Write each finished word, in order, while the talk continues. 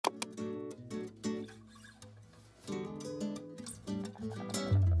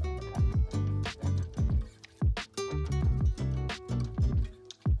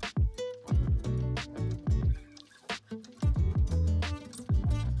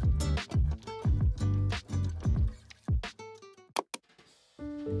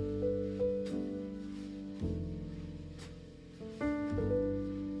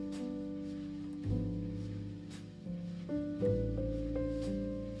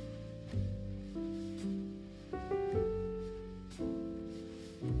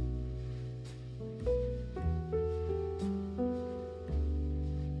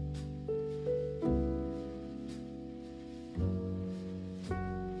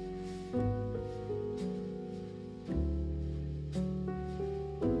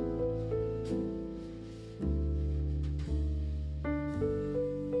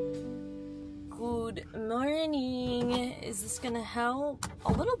this gonna help?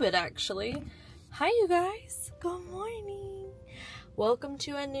 A little bit, actually. Hi, you guys. Good morning. Welcome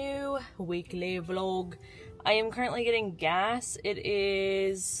to a new weekly vlog. I am currently getting gas. It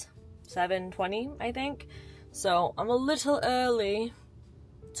is 7:20, I think. So I'm a little early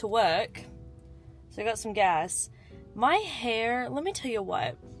to work. So I got some gas. My hair, let me tell you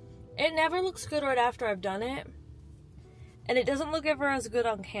what. It never looks good right after I've done it. And it doesn't look ever as good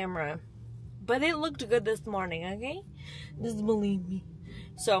on camera. But it looked good this morning, okay? Just believe me.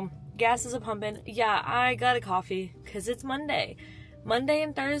 So, gas is a-pumping. Yeah, I got a coffee, because it's Monday. Monday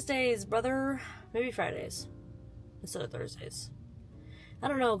and Thursdays, brother. Maybe Fridays instead of Thursdays. I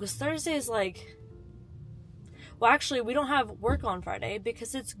don't know, because Thursday is like... Well, actually, we don't have work on Friday,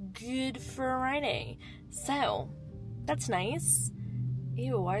 because it's Good Friday. So, that's nice.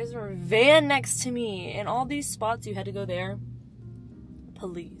 Ew, why is there a van next to me? And all these spots, you had to go there.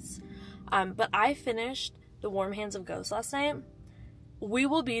 Please. But I finished The Warm Hands of Ghosts last night. We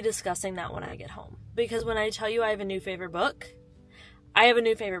will be discussing that when I get home. Because when I tell you I have a new favorite book, I have a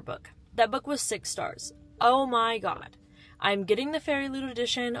new favorite book. That book was 6 stars. Oh my god. I'm getting the Fairy Loot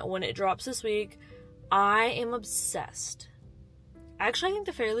edition when it drops this week. I am obsessed. Actually, I think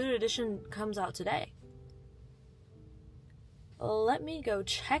the Fairy Loot edition comes out today. Let me go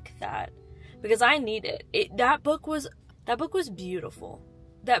check that. Because I need it. That book was beautiful.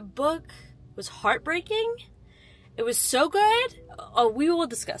 That book was heartbreaking. It was so good. Oh, we will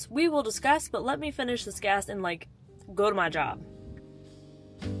discuss, but let me finish this gas and, like, go to my job.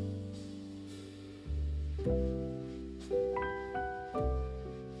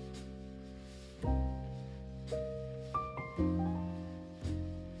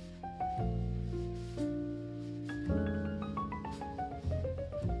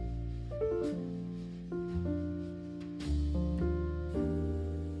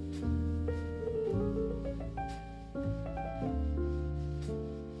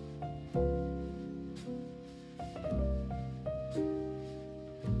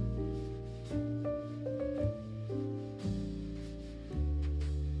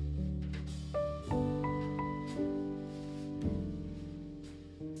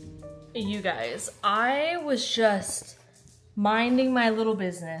 You guys, I was just minding my little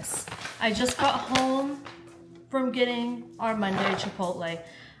business. I just got home from getting our Monday Chipotle.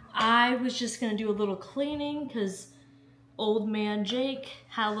 I was just gonna do a little cleaning because old man Jake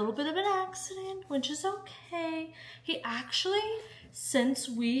had a little bit of an accident, which is okay. He actually, since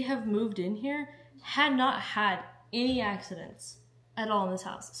we have moved in here, had not had any accidents at all in this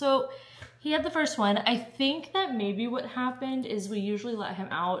house. So he had the first one. I think that maybe what happened is we usually let him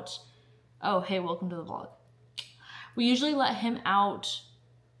out. Oh, hey, welcome to the vlog. We usually let him out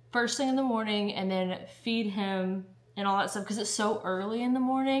first thing in the morning and then feed him and all that stuff because it's so early in the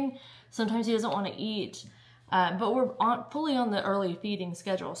morning. Sometimes he doesn't want to eat, but we're fully on the early feeding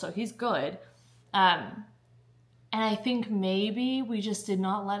schedule, so he's good. And I think maybe we just did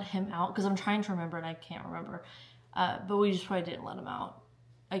not let him out because I'm trying to remember and I can't remember. But we just probably didn't let him out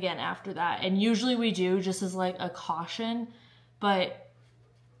again after that. And usually we do just as like a caution, but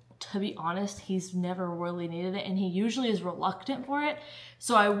to be honest, he's never really needed it, and he usually is reluctant for it.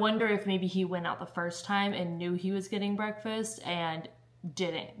 So I wonder if maybe he went out the first time and knew he was getting breakfast and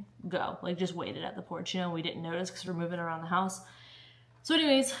didn't go. Like, just waited at the porch, you know, we didn't notice because we're moving around the house. So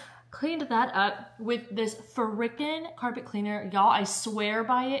anyways, cleaned that up with this frickin' carpet cleaner. Y'all, I swear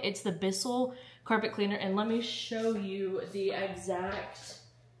by it. It's the Bissell carpet cleaner, and let me show you the exact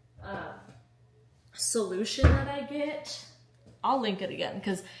solution that I get. I'll link it again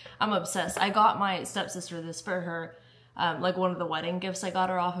because I'm obsessed. I got my stepsister this for her, like one of the wedding gifts I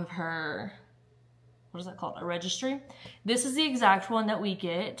got her off of her, what is that called? A registry. This is the exact one that we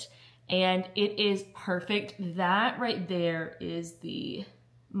get, and it is perfect. That right there is the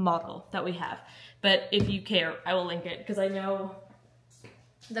model that we have. But if you care, I will link it because I know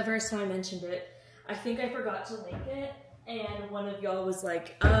the first time I mentioned it, I think I forgot to link it, and one of y'all was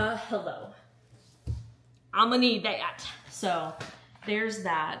like, hello. I'm gonna need that. So there's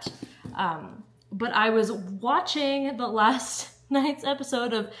that. But I was watching the last night's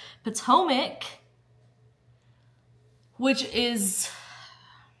episode of Potomac, which is,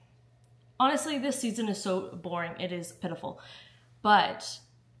 honestly, this season is so boring. It is pitiful. But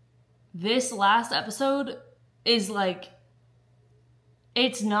this last episode is like,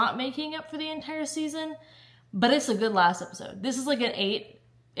 it's not making up for the entire season, but it's a good last episode. This is like an 8,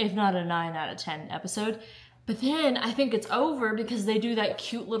 if not a 9 out of 10 episode. But then I think it's over because they do that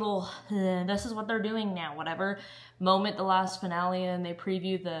cute little, this is what they're doing now, whatever moment, the last finale, and they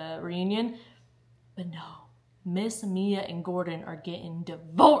preview the reunion. But no, Miss Mia and Gordon are getting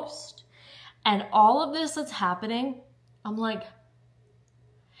divorced. And all of this that's happening I'm like,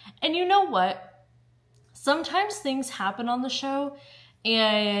 and you know what? Sometimes things happen on the show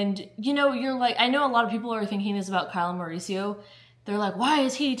and, you know, you're like, I know a lot of people are thinking this about Kyle and Mauricio. They're like, why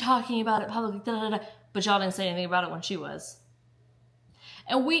is he talking about it publicly? Da, da, da. But y'all didn't say anything about it when she was.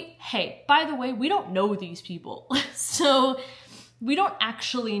 And hey, by the way, we don't know these people. So we don't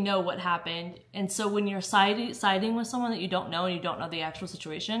actually know what happened. And so when you're siding with someone that you don't know and you don't know the actual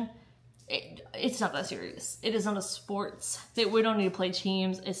situation, it's not that serious. It is not a sports. We don't need to play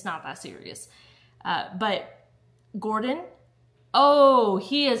teams. It's not that serious. But Gordon, oh,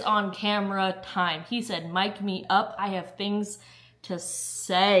 he is on camera time. He said, mic me up. I have things to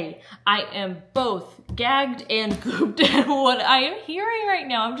say. I am both gagged and gooped at what I am hearing right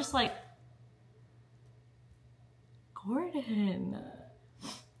now. I'm just like, Gordon.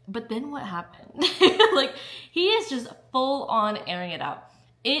 But then what happened? Like, he is just full on airing it out.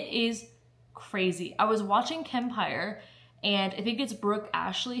 It is crazy. I was watching Kempire, and I think it's Brooke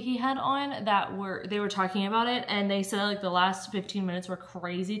Ashley he had on they were talking about it, and they said like the last 15 minutes were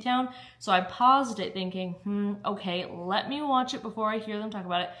crazy town. So I paused it thinking, okay, let me watch it before I hear them talk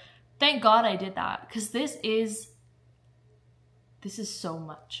about it. Thank God I did that, because this is so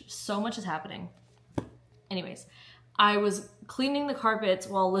much is happening. Anyways, I was cleaning the carpets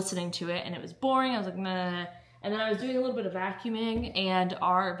while listening to it, and it was boring. I was like, nah. And then I was doing a little bit of vacuuming, and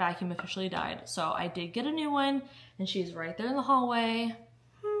our vacuum officially died. So I did get a new one, and she's right there in the hallway.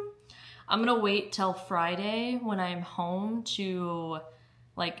 I'm gonna wait till Friday when I'm home to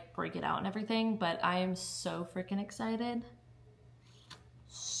like break it out and everything, but I am so freaking excited.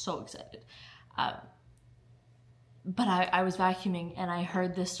 So excited. But I was vacuuming and I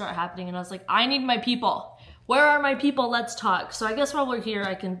heard this start happening, and I was like, I need my people. Where are my people? Let's talk. So I guess while we're here,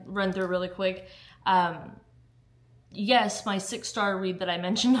 I can run through really quick. Yes, my 6-star read that I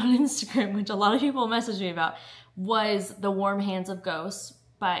mentioned on Instagram, which a lot of people messaged me about, was The Warm Hands of Ghosts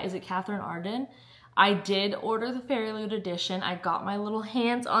by, is it Catherine Arden? I did order the Fairy Loot edition. I got my little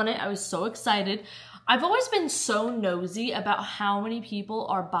hands on it. I was so excited. I've always been so nosy about how many people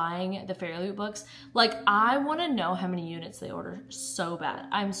are buying the Fairy Loot books. Like, I want to know how many units they order so bad.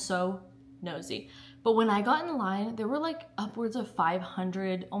 I'm so nosy. But when I got in line, there were like upwards of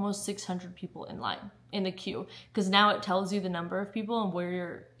 500, almost 600 people in line in the queue, because now it tells you the number of people and where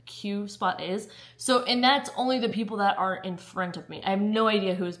your queue spot is. So, and that's only the people that are in front of me. I have no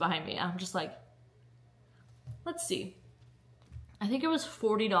idea who's behind me. I'm just like, let's see. I think it was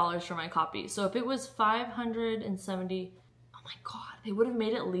 $40 for my copy. So if it was 570, oh my God, they would have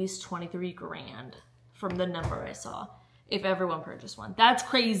made at least 23 grand from the number I saw if everyone purchased one. That's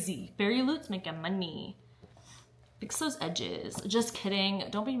crazy. Fairy Loot's making money. Fix those edges. Just kidding.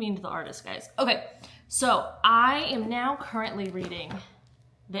 Don't be mean to the artist, guys. Okay, so I am now currently reading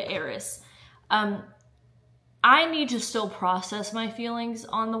The Heiress. I need to still process my feelings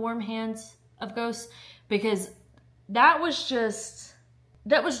on The Warm Hands of Ghosts, because that was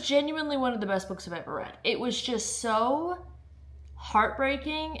genuinely one of the best books I've ever read. It was just so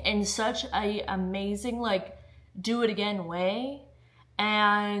heartbreaking in such a amazing, like, do it again way,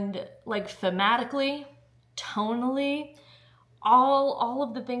 and like thematically, tonally, all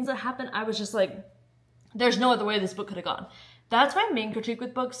of the things that happened. I was just like, there's no other way this book could have gone. That's my main critique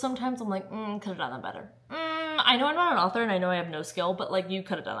with books. Sometimes I'm like, could have done that better. I know I'm not an author and I know I have no skill, but like, you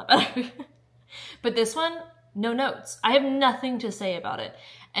could have done that better. But this one, no notes. I have nothing to say about it.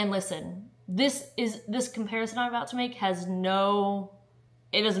 And listen, this comparison I'm about to make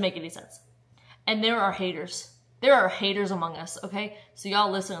it doesn't make any sense. And there are haters. There are haters among us, okay? So y'all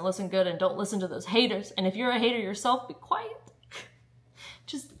listen and listen good, and don't listen to those haters. And if you're a hater yourself, be quiet.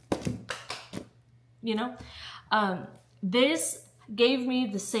 Just, you know? This gave me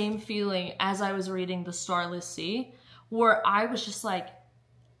the same feeling as I was reading The Starless Sea, where I was just like,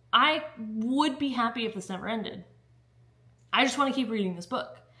 I would be happy if this never ended. I just want to keep reading this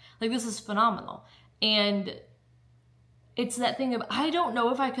book. Like, this is phenomenal. And it's that thing of, I don't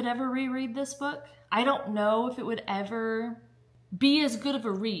know if I could ever reread this book. I don't know if it would ever be as good of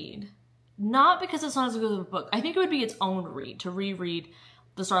a read. Not because it's not as good of a book. I think it would be its own read to reread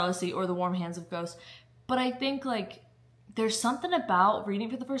The Starless Sea or The Warm Hands of Ghosts. But I think, like, there's something about reading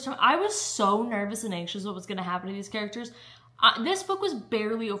for the first time. I was so nervous and anxious what was going to happen to these characters. This book was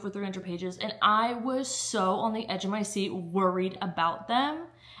barely over 300 pages, and I was so on the edge of my seat, worried about them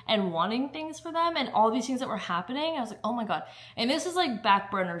and wanting things for them and all these things that were happening. I was like, oh my God. And this is like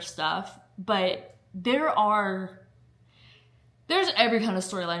back burner stuff, but there's every kind of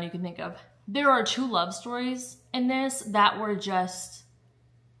storyline you can think of. There are 2 love stories in this that were just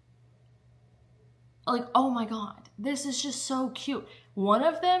like, oh my God, this is just so cute. One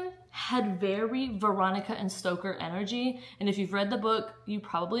of them had very Veronica and Stoker energy. And if you've read the book, you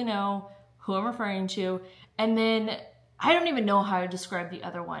probably know who I'm referring to. And then I don't even know how to describe the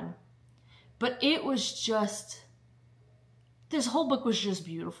other one. But it was just, this whole book was just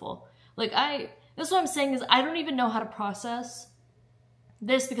beautiful. Like that's what I'm saying is I don't even know how to process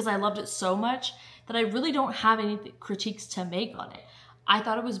this because I loved it so much that I really don't have any critiques to make on it. I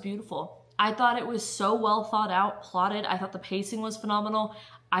thought it was beautiful. I thought it was so well thought out, plotted. I thought the pacing was phenomenal.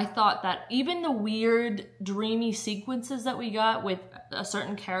 I thought that even the weird, dreamy sequences that we got with a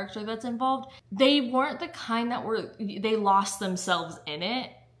certain character that's involved, they weren't the kind that they lost themselves in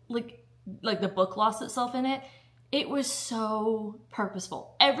it. Like the book lost itself in it. It was so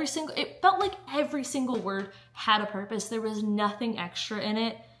purposeful. It felt like every single word had a purpose. There was nothing extra in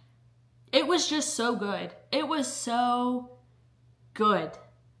it. It was just so good. It was so good.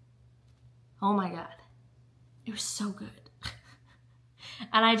 Oh my God. It was so good.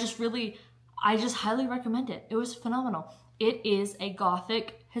 And I just highly recommend it. It was phenomenal. It is a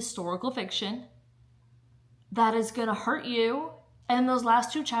gothic historical fiction that is gonna hurt you, and those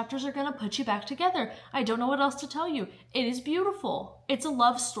last 2 chapters are gonna put you back together. I don't know what else to tell you. It is beautiful. It's a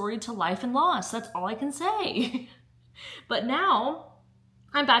love story to life and loss. That's all I can say. But now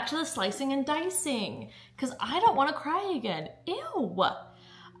I'm back to the slicing and dicing because I don't want to cry again. Ew.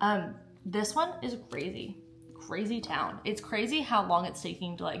 This one is crazy. Crazy town. It's crazy how long it's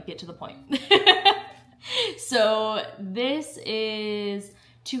taking to like get to the point. So this is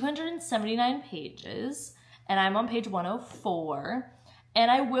 279 pages and I'm on page 104.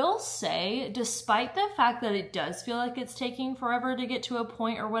 And I will say, despite the fact that it does feel like it's taking forever to get to a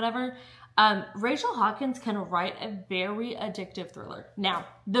point or whatever, Rachel Hawkins can write a very addictive thriller. Now,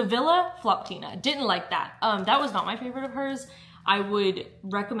 The Villa, flop Tina. Didn't like that. That was not my favorite of hers. I would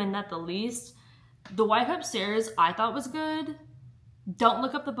recommend that the least. The Wife Upstairs, I thought was good. Don't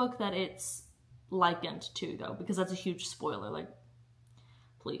look up the book that it's likened to, though, because that's a huge spoiler. Like,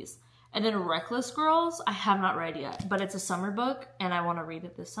 please. And then Reckless Girls, I have not read yet, but it's a summer book, and I want to read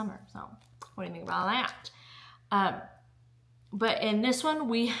it this summer. So, what do you think about that? But in this one,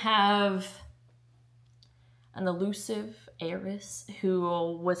 we have an elusive heiress who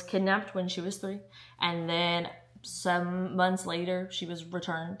was kidnapped when she was 3, and then some months later, she was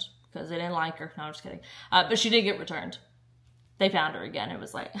returned because they didn't like her. No, I'm just kidding. But she did get returned. They found her again. It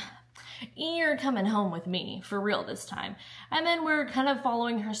was like, you're coming home with me for real this time. And then we're kind of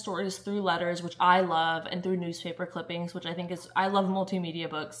following her stories through letters, which I love, and through newspaper clippings, which I think is, I love multimedia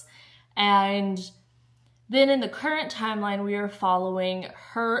books. And then in the current timeline, we are following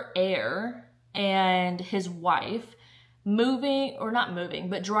her heir and his wife moving, or not moving,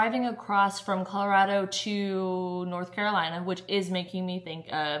 but driving across from Colorado to North Carolina, which is making me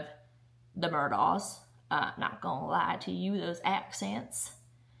think of the Murdaws. Not gonna lie to you, those accents,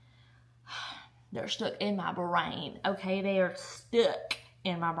 they're stuck in my brain. Okay, they are stuck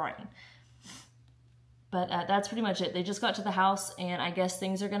in my brain. But that's pretty much it. They just got to the house and I guess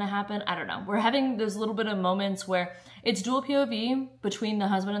things are gonna happen. I don't know. We're having those little bit of moments where it's dual POV between the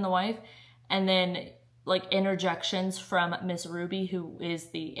husband and the wife, and then like interjections from Miss Ruby, who is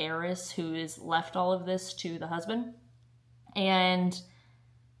the heiress who has left all of this to the husband. And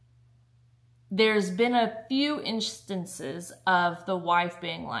there's been a few instances of the wife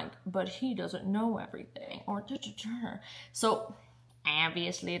being like, but he doesn't know everything, or so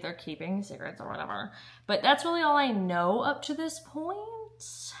obviously they're keeping secrets or whatever. But that's really all I know up to this point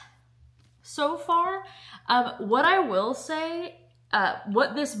so far. What I will say,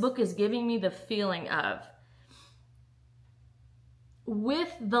 what this book is giving me the feeling of,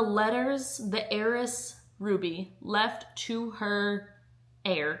 with the letters the heiress Ruby left to her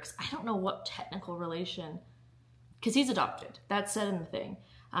heir, because I don't know what technical relation, because he's adopted, that's said in the thing,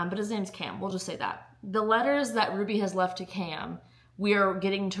 but his name's Cam, we'll just say that. The letters that Ruby has left to Cam, we are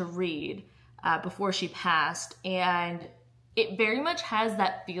getting to read before she passed, and it very much has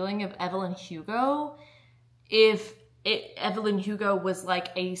that feeling of Evelyn Hugo, if Evelyn Hugo was like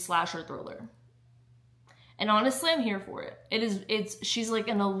a slasher thriller. And honestly, I'm here for it. She's like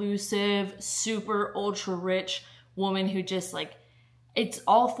an elusive, super ultra rich woman who just like, it's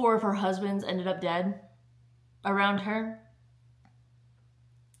all 4 of her husbands ended up dead around her.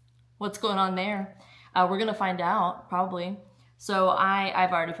 What's going on there? We're gonna find out probably. So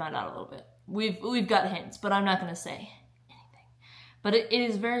I've already found out a little bit. We've got hints, but I'm not gonna say anything. But it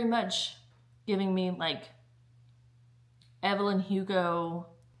is very much giving me like Evelyn Hugo,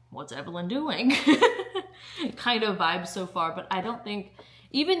 what's Evelyn doing? kind of vibe so far. But I don't think,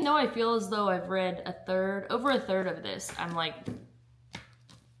 even though I feel as though I've read over a third of this, I'm like,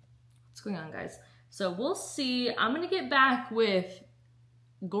 what's going on, guys? So we'll see. I'm gonna get back with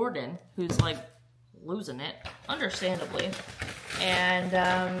Gordon, who's like losing it, understandably,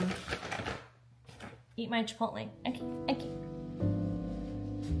 and eat my Chipotle. Okay, okay.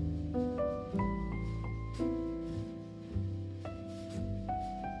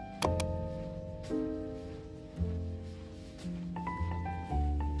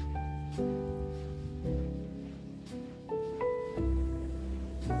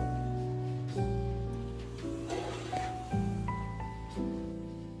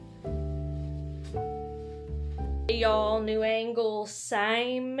 Y'all, new angle,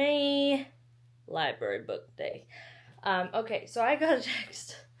 sign me. Library book day. Okay, so I got a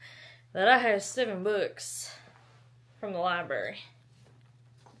text that I have 7 books from the library.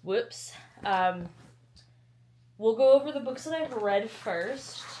 Whoops. We'll go over the books that I've read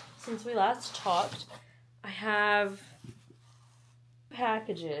first since we last talked. I have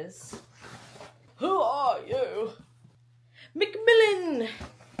packages. Who are you? Macmillan!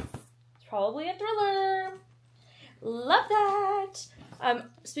 It's probably a thriller. Love that!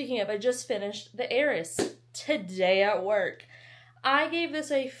 Speaking of, I just finished The Heiress today at work. I gave this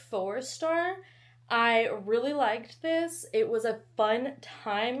a 4-star. I really liked this. It was a fun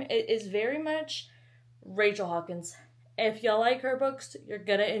time. It is very much Rachel Hawkins. If y'all like her books, you're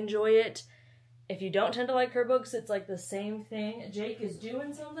gonna enjoy it. If you don't tend to like her books, it's like the same thing. Jake is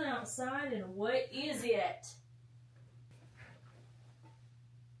doing something outside, and what is it?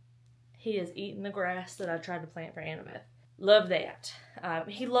 He is eating the grass that I tried to plant for Annabeth. Love that.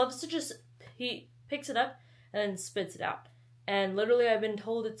 He loves to he picks it up and then spits it out. And literally I've been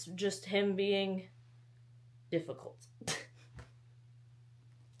told it's just him being difficult.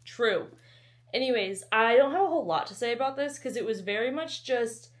 True. Anyways, I don't have a whole lot to say about this because it was very much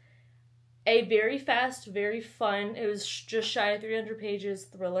just a very fast, very fun, it was just shy of 300 pages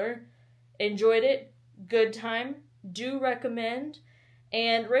thriller. Enjoyed it. Good time. Do recommend.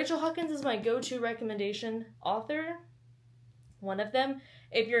 And Rachel Hawkins is my go-to recommendation author. One of them.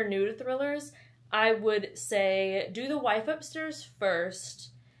 If you're new to thrillers, I would say do The Wife Upstairs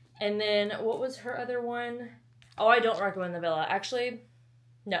first. And then, what was her other one? Oh, I don't recommend The Villa. Actually,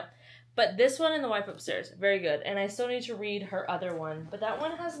 no. But this one and The Wife Upstairs, very good. And I still need to read her other one. But that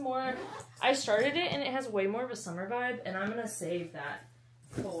one has more... I started it and it has way more of a summer vibe. And I'm going to save that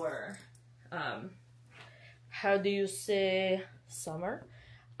for... how do you say... summer.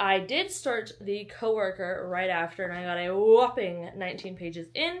 I did start The Coworker right after, and I got a whopping 19 pages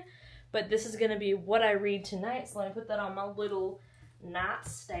in, but this is going to be what I read tonight, so I put that on my little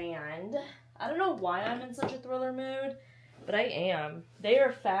nightstand. I don't know why I'm in such a thriller mood, but I am. They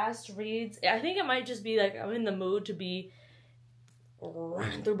are fast reads. I think it might just be like I'm in the mood to be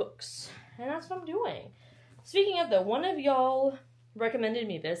running through books, and that's what I'm doing. Speaking of though, one of y'all recommended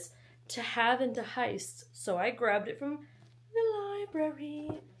me this, To Have and to Heist, so I grabbed it from the library.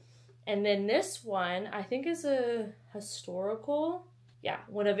 And then this one, I think is a historical. Yeah,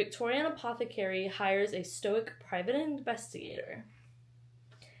 when a Victorian apothecary hires a stoic private investigator.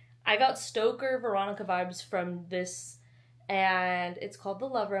 I got Stoker Veronica vibes from this, and it's called The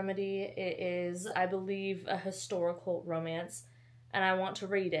Love Remedy. It is, I believe, a historical romance, and I want to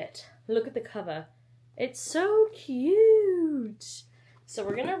read it. Look at the cover. It's so cute. So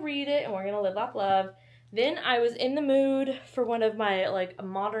we're gonna read it, and we're gonna live, laugh, love. Then I was in the mood for one of my, like,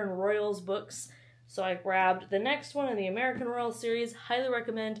 modern royals books, so I grabbed the next one in the American Royal series. Highly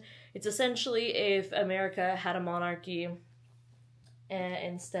recommend. It's essentially if America had a monarchy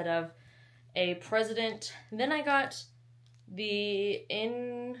instead of a president. Then I got the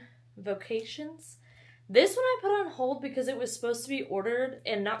Invocations. This one I put on hold because it was supposed to be ordered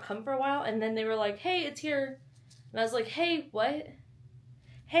and not come for a while, and then they were like, hey, it's here. And I was like, hey, what?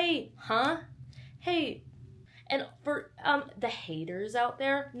 Hey, huh? Hey, and for the haters out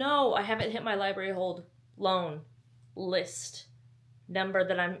there, no, I haven't hit my library hold loan list number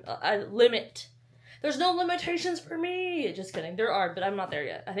that I'm limit. There's no limitations for me. Just kidding. There are, but I'm not there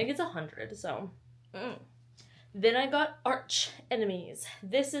yet. I think it's 100. So, Then I got Arch Enemies.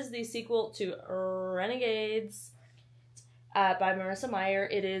 This is the sequel to Renegades by Marissa Meyer.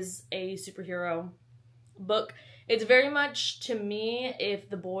 It is a superhero book. It's very much, to me,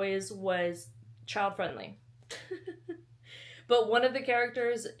 if The Boys was child-friendly. But one of the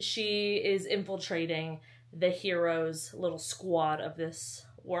characters, she is infiltrating the hero's little squad of this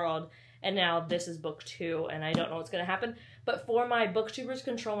world. And now this is book 2, and I don't know what's going to happen. But for my Booktubers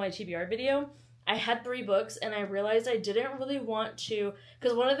Control My TBR video, I had 3 books, and I realized I didn't really want to,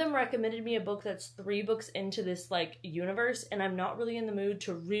 because one of them recommended me a book that's 3 books into this, like, universe, and I'm not really in the mood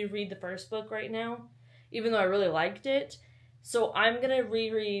to reread the first book right now, even though I really liked it. So I'm going to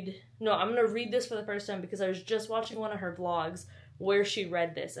read this for the first time because I was just watching one of her vlogs where she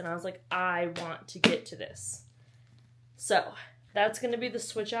read this, and I was like, I want to get to this. So that's going to be the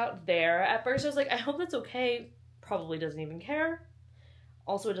switch out there. At first I was like, I hope that's okay. Probably doesn't even care.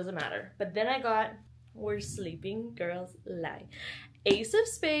 Also, it doesn't matter. But then I got Where Sleeping Girls Lie. Ace of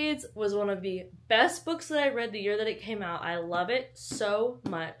Spades was one of the best books that I read the year that it came out. I love it so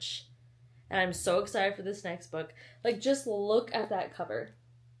much. And I'm so excited for this next book. Like, just look at that cover.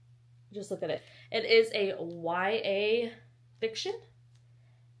 Just look at it. It is a YA fiction.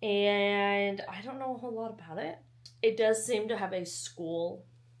 And I don't know a whole lot about it. It does seem to have a school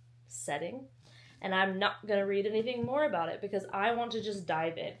setting. And I'm not going to read anything more about it because I want to just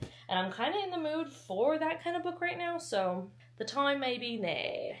dive in. And I'm kind of in the mood for that kind of book right now. So the time may be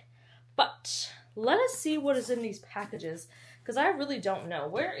nay. But let us see what is in these packages because I really don't know.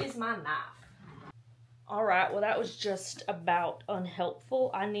 Where is my knife? Alright, well that was just about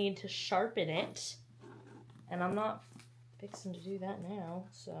unhelpful. I need to sharpen it. And I'm not fixing to do that now.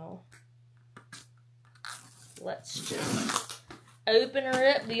 So let's just open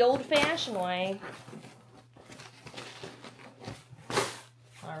her up the old-fashioned way.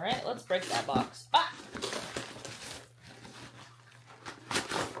 Alright, let's break that box. Ah!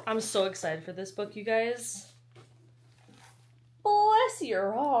 I'm so excited for this book, you guys. Bless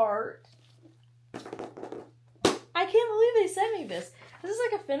your heart. I can't believe they sent me this. This is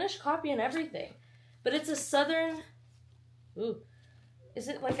like a finished copy and everything. But it's a southern... Ooh. Is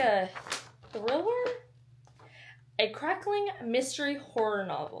it like a thriller? A crackling mystery horror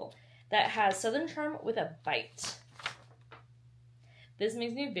novel that has southern charm with a bite. This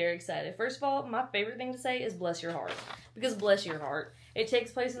makes me very excited. First of all, my favorite thing to say is bless your heart. Because bless your heart. It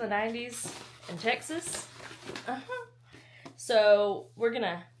takes place in the 90s in Texas. So we're going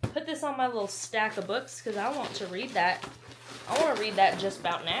to put this on my little stack of books because I want to read that. I want to read that just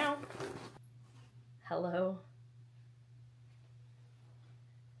about now. Hello.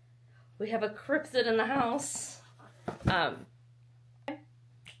 We have a cryptid in the house. Okay.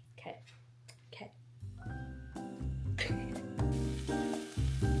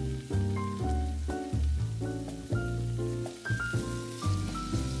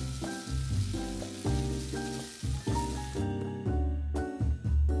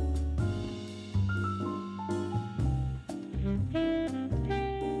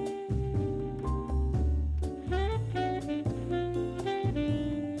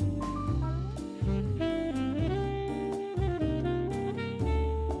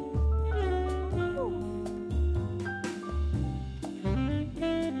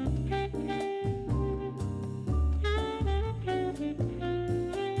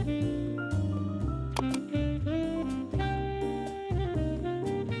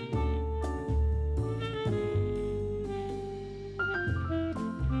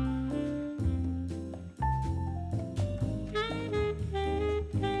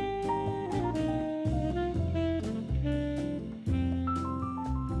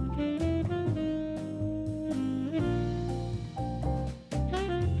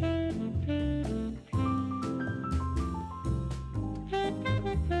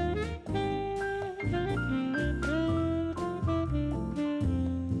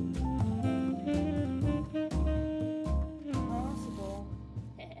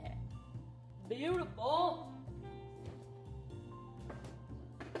 Beautiful.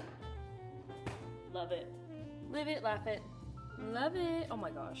 Love it. Live it, laugh it. Love it. Oh my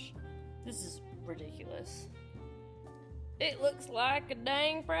gosh. This is ridiculous. It looks like a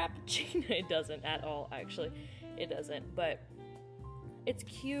dang frappuccino. It doesn't at all, actually. It doesn't, but it's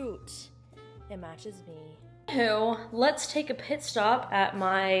cute. It matches me. So, let's take a pit stop at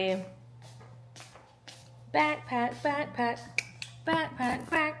my backpack.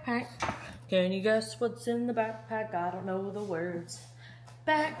 Can you guess what's in the backpack? I don't know the words.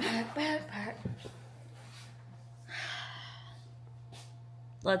 Backpack.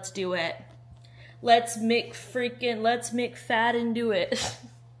 Let's do it. Let's make fat and do it.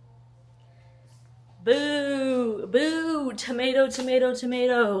 Boo,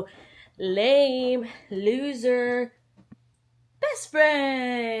 tomato. Lame, loser, best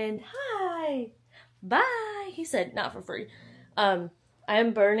friend. Hi, bye. He said, not for free. I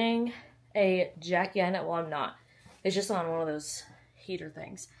am burning a Jack Yanet. Well, I'm not. It's just on one of those heater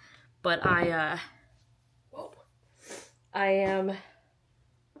things. But I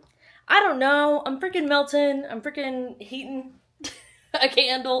don't know. I'm freaking melting. I'm freaking heating a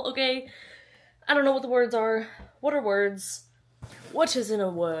candle, okay? I don't know what the words are. What are words? What is in a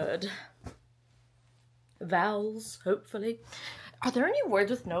word? Vowels, hopefully. Are there any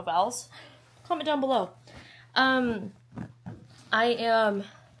words with no vowels? Comment down below. I am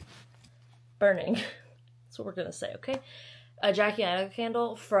burning. That's what we're gonna say, okay? a Jackie Aina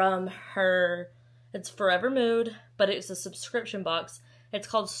candle from her, it's Forever Mood, but it's a subscription box. It's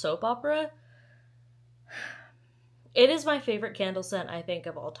called Soap Opera. It is my favorite candle scent, I think,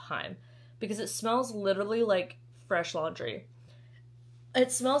 of all time, because it smells literally like fresh laundry.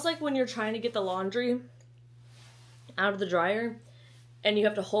 It smells like when you're trying to get the laundry out of the dryer and you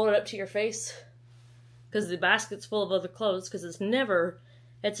have to hold it up to your face because the basket's full of other clothes, because it's never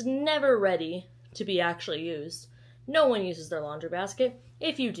ready to be actually used. No one uses their laundry basket.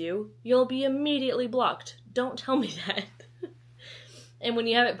 If you do, you'll be immediately blocked. Don't tell me that. And when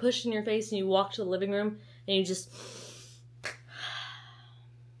you have it pushed in your face and you walk to the living room and you just...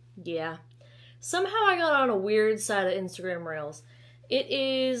 Yeah. Somehow I got on a weird side of Instagram Reels. It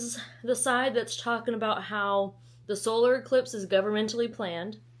is the side that's talking about how the solar eclipse is governmentally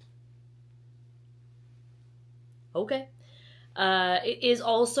planned. Okay. It is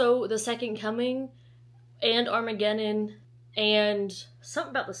also the second coming and Armageddon and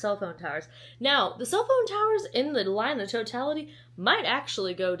something about the cell phone towers. Now, the cell phone towers in the line of totality might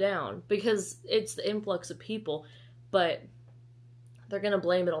actually go down because it's the influx of people, but they're going to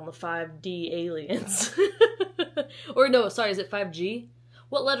blame it on the 5D aliens. Or no, sorry, is it 5G?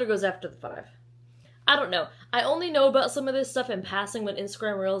 What letter goes after the 5? I don't know. I only know about some of this stuff in passing when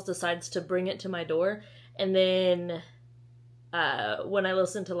Instagram Reels decides to bring it to my door, and then when I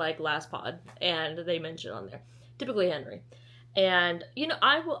listen to like Last Pod and they mention on there, typically Henry. And you know,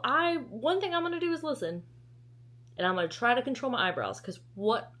 one thing I'm gonna do is listen, and I'm gonna try to control my eyebrows, because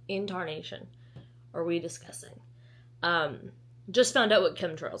what in tarnation are we discussing? Just found out what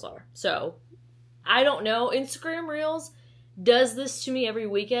chemtrails are, so I don't know. Instagram Reels does this to me every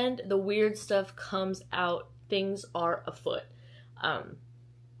weekend. The weird stuff comes out. Things are afoot.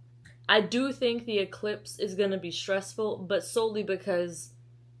 I do think the eclipse is going to be stressful, but solely because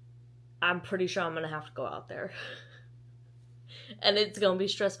I'm pretty sure I'm going to have to go out there. And it's going to be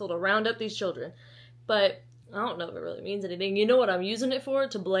stressful to round up these children. But I don't know if it really means anything. You know what I'm using it for?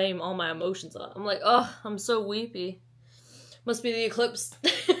 To blame all my emotions on. I'm like, oh, I'm so weepy. Must be the eclipse.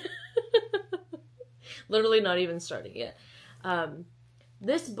 Literally not even starting yet.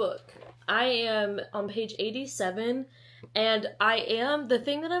 This book, I am on page 87, and the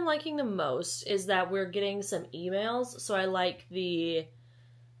thing that I'm liking the most is that we're getting some emails, so I like the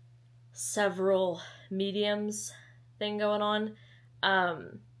several mediums thing going on.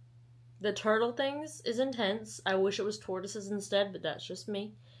 The turtle things is intense. I wish it was tortoises instead, but that's just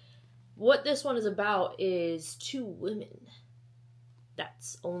me. What this one is about is 2 women.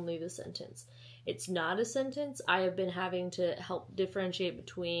 That's only the sentence. It's not a sentence. I have been having to help differentiate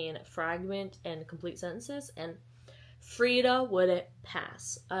between fragment and complete sentences, and Frida wouldn't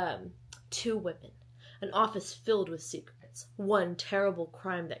pass. 2 women. An office filled with secrets. One terrible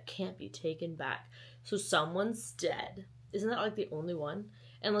crime that can't be taken back. So someone's dead. Isn't that like the only one?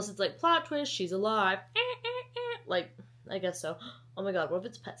 Unless it's like, plot twist, she's alive. Like, I guess so. Oh my god, what if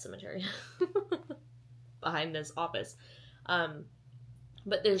it's Pet Cemetery? Behind this office.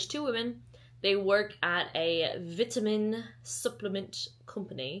 But there's 2 women. They work at a vitamin supplement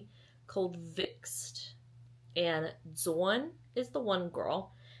company called Wicks. And Dawn is the one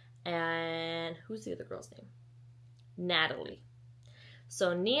girl. And who's the other girl's name? Natalie.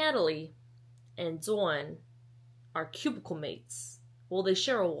 So Natalie and Dawn are cubicle mates. Well, they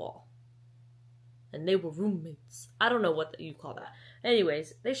share a wall. And they were roommates. I don't know what you call that.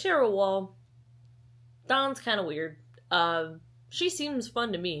 Anyways, they share a wall. Dawn's kind of weird. She seems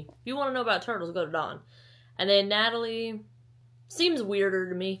fun to me. If you want to know about turtles, go to Dawn. And then Natalie seems weirder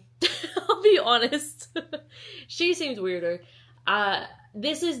to me. I'll be honest. She seems weirder.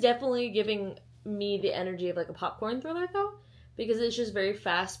 This is definitely giving me the energy of like a popcorn thriller though, because it's just very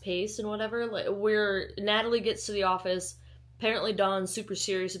fast paced and whatever. Like where Natalie gets to the office, apparently Dawn's super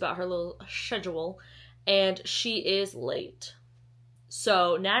serious about her little schedule, and she is late.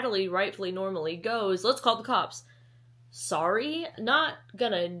 So Natalie rightfully normally goes, let's call the cops. Sorry, not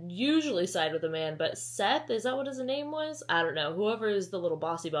gonna usually side with a man, but Seth, is that what his name was? I don't know. Whoever is the little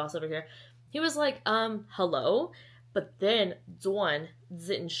bossy boss over here. He was like, hello? But then Dawn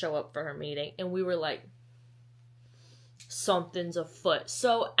didn't show up for her meeting, and we were like, something's afoot.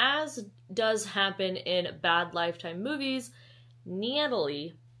 So, as does happen in bad Lifetime movies,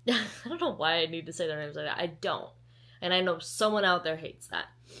 Natalie, I don't know why I need to say their names like that. I don't. And I know someone out there hates that.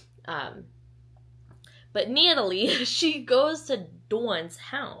 But Natalie, she goes to Dawn's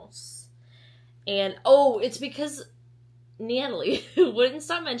house. And, oh, it's because Natalie wouldn't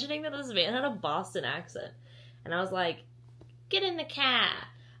stop mentioning that this man had a Boston accent. And I was like, get in the cab.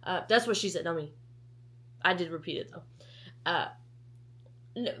 That's what she said, not me. I did repeat it, though.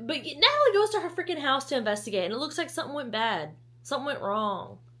 But Natalie goes to her freaking house to investigate, and it looks like something went bad. Something went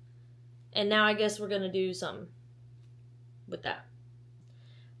wrong. And now I guess we're going to do something with that.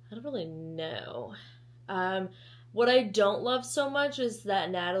 I don't really know. What I don't love so much is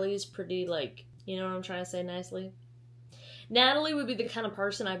that Natalie's pretty, like, you know what I'm trying to say nicely? Natalie would be the kind of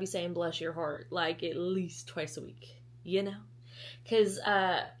person I'd be saying bless your heart, like, at least twice a week. You know? Because,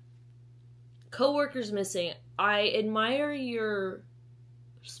 co-worker's missing. I admire your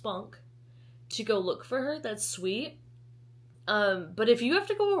spunk to go look for her. That's sweet. But if you have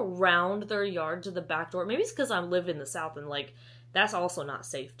to go around their yard to the back door, maybe it's because I live in the South and, like, that's also not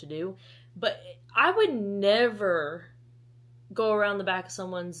safe to do. But I would never go around the back of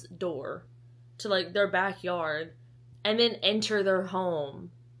someone's door to, like, their backyard and then enter their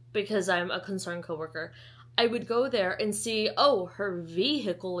home because I'm a concerned coworker. I would go there and see, oh, her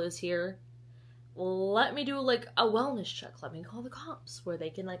vehicle is here. Let me do, like, a wellness check. Let me call the cops where they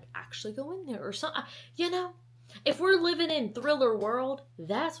can, like, actually go in there or something. You know? If we're living in thriller world,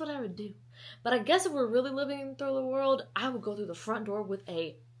 that's what I would do. But I guess if we're really living in thriller world, I would go through the front door with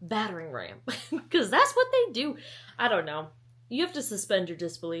a battering ram. Because that's what they do. I don't know. You have to suspend your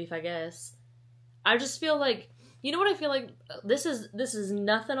disbelief, I guess. I just feel like, you know what I feel like? This is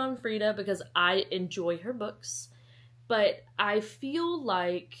nothing on Frida because I enjoy her books. But I feel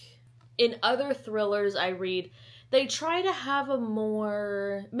like in other thrillers I read, they try to have a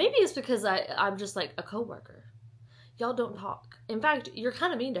more, maybe it's because I'm just like a coworker. Y'all don't talk. In fact, you're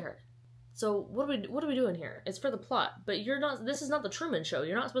kind of mean to her. So what are we doing here? It's for the plot, but you're not. This is not the Truman Show.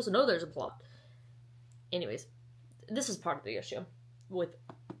 You're not supposed to know there's a plot. Anyways, this is part of the issue with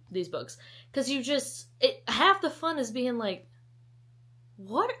these books because half the fun is being like,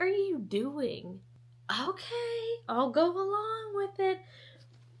 what are you doing? Okay, I'll go along with it,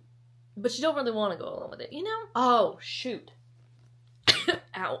 but you don't really want to go along with it, you know? Oh shoot!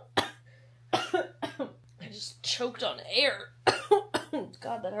 Ow! I just choked on air.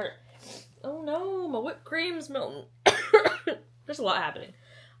 God, that hurt. Oh no, my whipped cream's melting. There's a lot happening.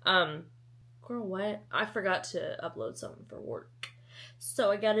 Girl, what? I forgot to upload something for work.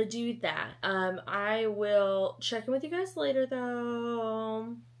 So I gotta do that. I will check in with you guys later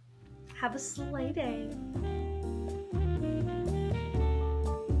though. Have a sleigh day.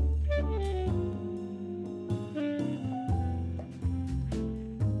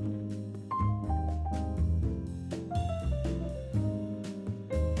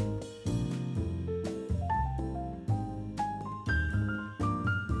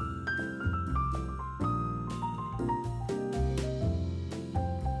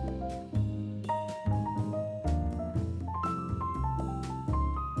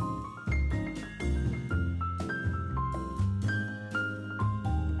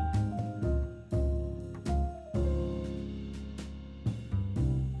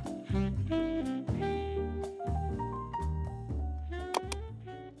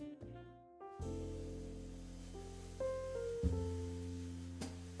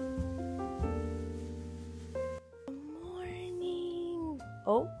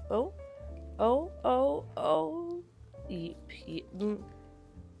 Oh.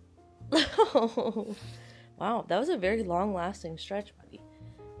 Wow, that was a very long-lasting stretch, buddy.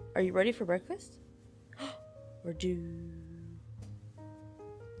 Are you ready for breakfast? Or do...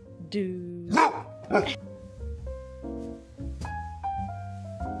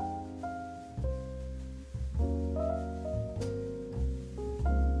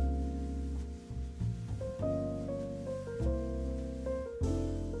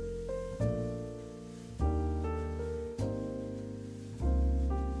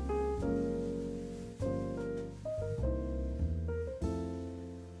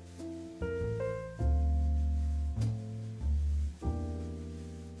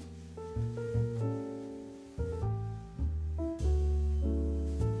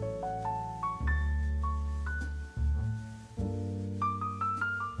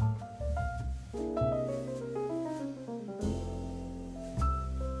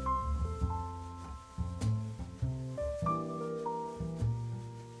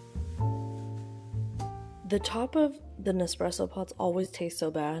 The top of the Nespresso pots always taste so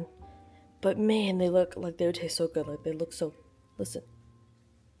bad. But man, they look like they would taste so good. Like they look so... Listen.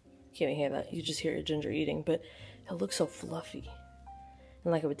 You can't even hear that. You just hear your ginger eating. But it looks so fluffy.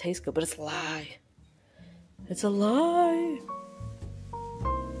 And like it would taste good. But it's a lie. It's a lie.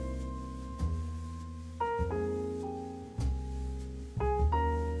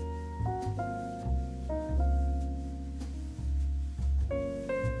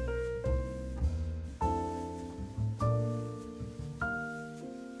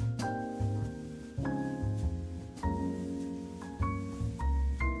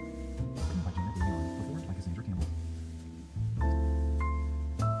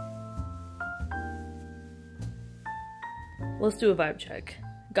 let's do a vibe check.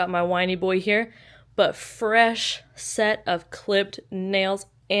 Got my whiny boy here, but fresh set of clipped nails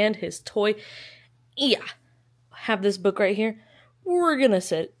and his toy. Yeah, have this book right here. We're gonna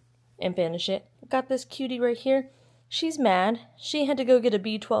sit and finish it. Got this cutie right here. She's mad. She had to go get a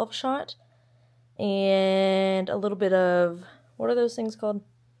B12 shot and a little bit of, what are those things called?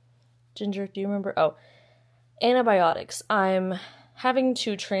 Ginger, do you remember? Oh, antibiotics. I'm having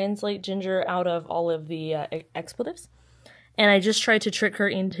to translate ginger out of all of the expletives. And I just tried to trick her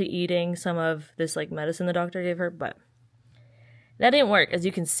into eating some of this like medicine the doctor gave her, but that didn't work, as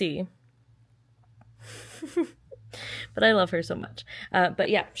you can see. But I love her so much. But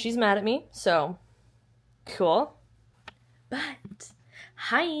yeah, she's mad at me, so cool. But,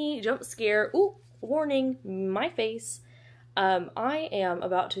 hi, jump scare. Ooh, warning, my face. I am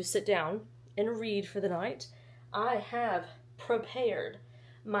about to sit down and read for the night. I have prepared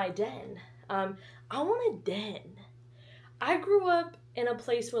my den. I want a den. I grew up in a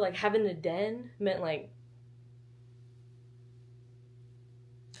place where like having a den meant like,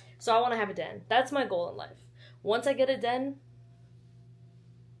 so I want to have a den. That's my goal in life. Once I get a den,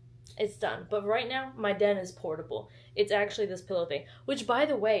 it's done. But right now, my den is portable. It's actually this pillow thing. Which, by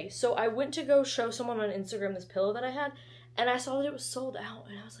the way, so I went to go show someone on Instagram this pillow that I had, and I saw that it was sold out,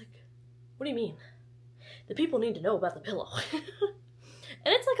 and I was like, what do you mean? The people need to know about the pillow.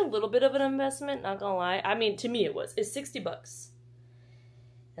 And it's like a little bit of an investment, not gonna lie. I mean, to me it was. It's $60.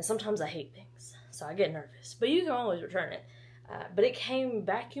 And sometimes I hate things, so I get nervous. But you can always return it. But it came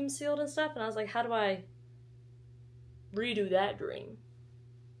vacuum sealed and stuff, and I was like, how do I redo that dream?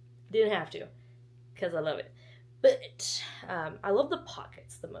 Didn't have to, because I love it. But I love the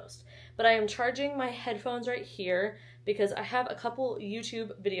pockets the most. But I am charging my headphones right here because I have a couple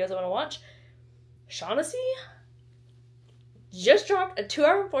YouTube videos I want to watch. Shaughnessy just dropped a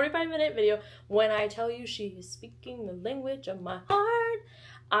 2-hour and 45-minute video. When I tell you she is speaking the language of my heart,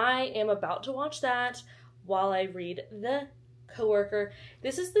 I am about to watch that while I read The Coworker.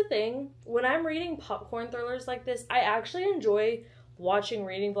 This is the thing. When I'm reading popcorn thrillers like this, I actually enjoy watching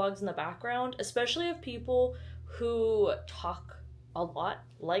reading vlogs in the background, especially of people who talk a lot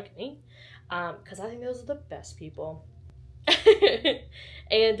like me, because I think those are the best people.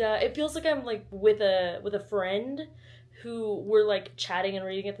 And it feels like I'm like with a friend who we're like chatting and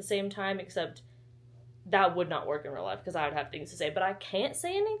reading at the same time, except that would not work in real life because I would have things to say, but I can't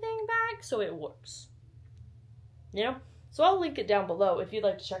say anything back, so it works. You know? So I'll link it down below if you'd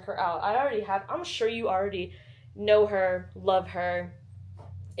like to check her out. I already have. I'm sure you already know her, love her.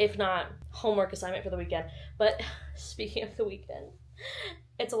 If not, homework assignment for the weekend. But speaking of the weekend,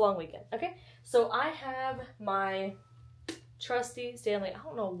 it's a long weekend, okay? So I have my trusty Stanley. I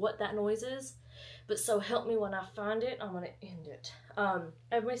don't know what that noise is, but so help me when I find it, I'm gonna end it. I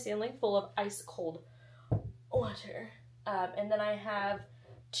have my Stanley full of ice cold water. And then I have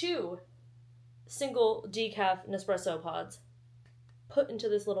 2 single decaf Nespresso pods put into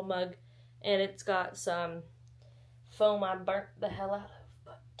this little mug, and it's got some foam I burnt the hell out of,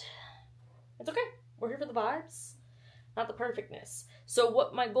 but it's okay. We're here for the vibes, not the perfectness. So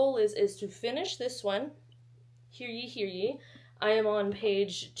what my goal is to finish this one. Hear ye, hear ye. I am on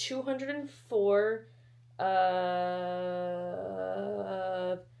page 204 of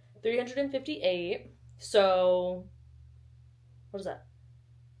 358. So, what is that?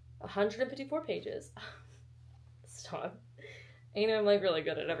 154 pages. Stop. You know, I'm like really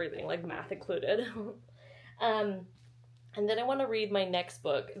good at everything, like math included. And then I want to read my next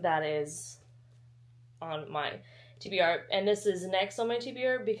book that is on my TBR. And this is next on my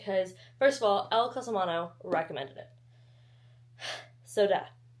TBR because, first of all, El Casamano recommended it. So duh.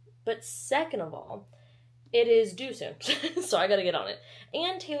 But second of all, it is due soon. So I gotta get on it.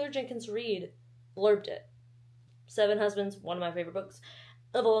 And Taylor Jenkins Reid blurbed it. 7 Husbands, one of my favorite books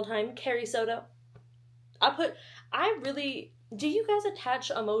of all time. Carrie Soto. Do you guys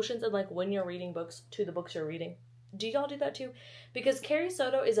attach emotions and like when you're reading books to the books you're reading? Do y'all do that too? Because Carrie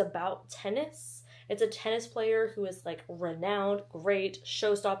Soto is about tennis. It's a tennis player who is like renowned, great,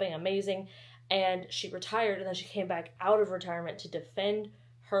 show-stopping, amazing, and she retired and then she came back out of retirement to defend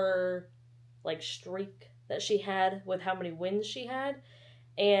her like streak that she had with how many wins she had.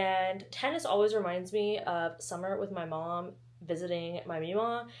 And tennis always reminds me of summer with my mom visiting my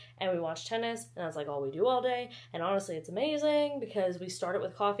Mima, and we watch tennis, and that's like all we do all day. And honestly, it's amazing because we start it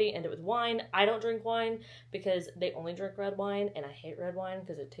with coffee, end it with wine. I don't drink wine because they only drink red wine, and I hate red wine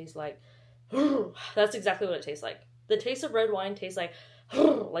because it tastes like that's exactly what it tastes like. The taste of red wine tastes like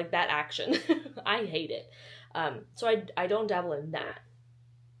that action. I hate it. So I don't dabble in that.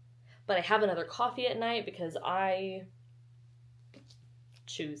 But I have another coffee at night because I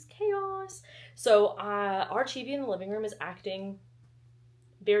choose chaos. So our TV in the living room is acting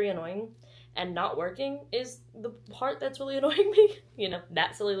very annoying, and not working is the part that's really annoying me. You know,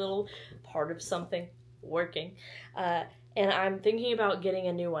 that silly little part of something working. And I'm thinking about getting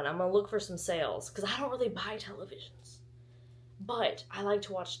a new one. I'm gonna look for some sales, because I don't really buy televisions. But I like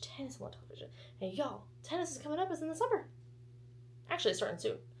to watch tennis on television. And y'all, tennis is coming up. It's in the summer. Actually, it's starting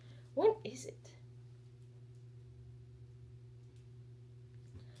soon. When is it?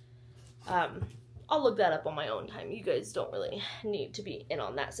 I'll look that up on my own time. You guys don't really need to be in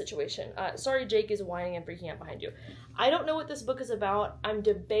on that situation. Sorry, Jake is whining and freaking out behind you. I don't know what this book is about. I'm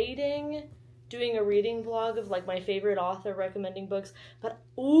debating doing a reading vlog of like my favorite author recommending books, but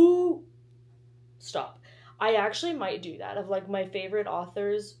ooh, stop. I actually might do that, of like my favorite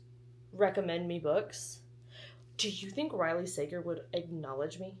authors recommend me books. Do you think Riley Sager would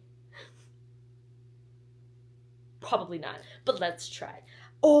acknowledge me? Probably not, but let's try.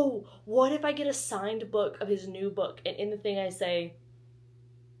 Oh, what if I get a signed book of his new book, and in the thing I say,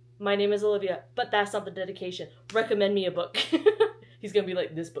 my name is Olivia, but that's not the dedication. Recommend me a book. He's gonna be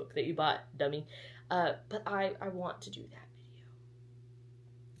like, this book that you bought, dummy. But I want to do that video.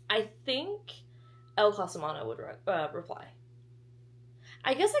 I think El Casamano would reply.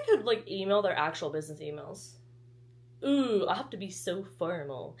 I guess I could like email their actual business emails. Ooh, I have to be so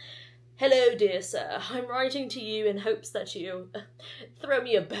formal. Hello, dear sir. I'm writing to you in hopes that you throw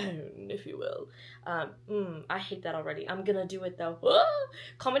me a bone, if you will. I hate that already. I'm gonna do it, though.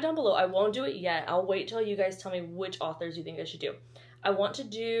 Comment down below. I won't do it yet. I'll wait till you guys tell me which authors you think I should do. I want to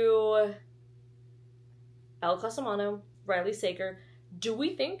do El Casamano, Riley Sager. Do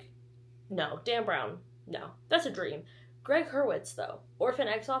we think? No. Dan Brown. No. That's a dream. Greg Hurwitz, though. Orphan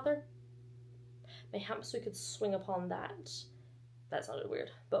X author? Perhaps we could swing upon that. That sounded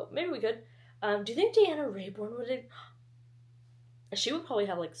weird, but maybe we could. Do you think Deanna Raybourn would? She would probably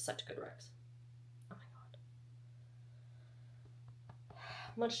have like such good recs. Oh my god.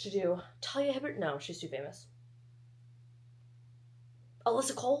 Much to do. Talia Hibbert? No, she's too famous.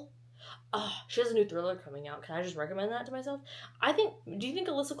 Alyssa Cole? Oh, she has a new thriller coming out. Can I just recommend that to myself? Do you think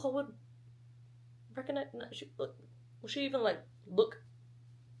Alyssa Cole would recognize? No, will she even like look?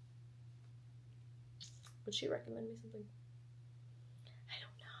 Would she recommend me something?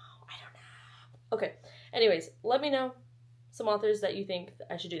 Okay, anyways, let me know some authors that you think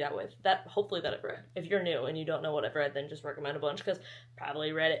I should do that with. Hopefully that I've read. If you're new and you don't know what I've read, then just recommend a bunch, because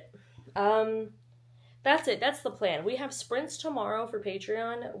probably read it. That's it. That's the plan. We have sprints tomorrow for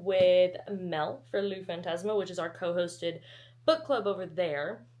Patreon with Mel for Lou Fantasma, which is our co-hosted book club over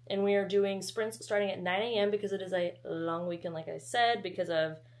there. And we are doing sprints starting at 9 a.m. because it is a long weekend, like I said, because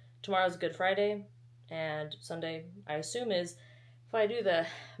of tomorrow's Good Friday, and Sunday, I assume, is... If I do the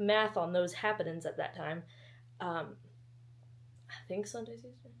math on those happenings at that time, I think Sunday's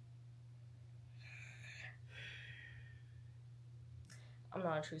Easter. I'm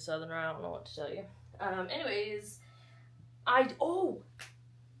not a true Southerner. I don't know what to tell you. Anyways, I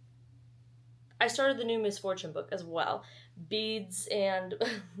started the new Miss Fortune book as well. Beads and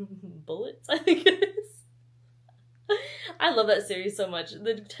Bullets, I think it is. I love that series so much.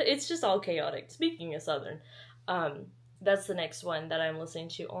 It's just all chaotic. Speaking of Southern, that's the next one that I'm listening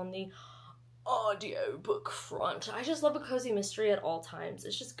to on the audiobook front. I just love a cozy mystery at all times.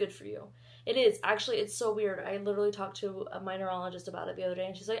 It's just good for you. It is. Actually, it's so weird. I literally talked to my neurologist about it the other day,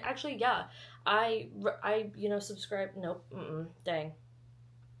 and she's like, actually, yeah, I subscribe. Nope. Dang.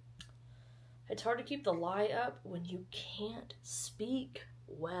 It's hard to keep the lie up when you can't speak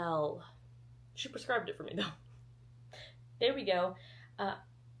well. She prescribed it for me, though. There we go. I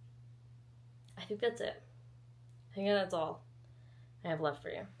think that's it. I think that's all I have left for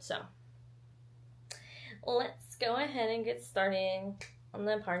you. So, let's go ahead and get started on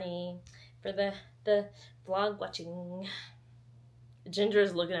the party for the vlog watching. Ginger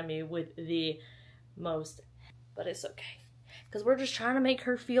is looking at me with the most, but it's okay. Because we're just trying to make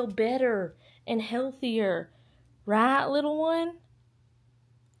her feel better and healthier. Right, little one?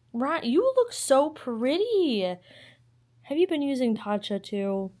 Right, you look so pretty. Have you been using Tatcha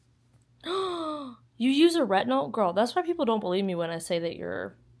too? You use a retinol? Girl, that's why people don't believe me when I say that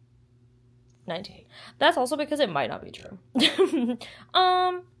you're 19. That's also because it might not be true.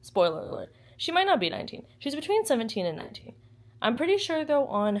 Spoiler alert. She might not be 19. She's between 17 and 19. I'm pretty sure, though,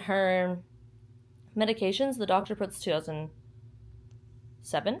 on her medications, the doctor puts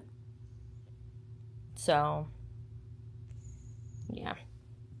 2007. So, yeah.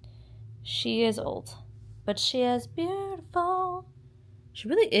 She is old. But she is beautiful. She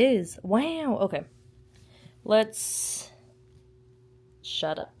really is. Wow. Okay. Let's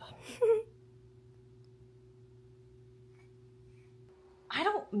shut up. I don't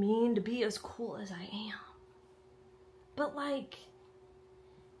don't mean to be as cool as I am. But like,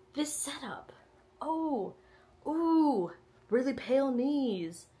 this setup. Oh, ooh, really pale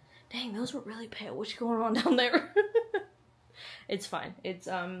knees. Dang, those were really pale. What's going on down there? It's fine. It's,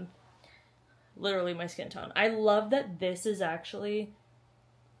 literally my skin tone. I love that this is actually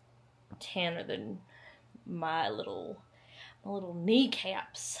tanner than my little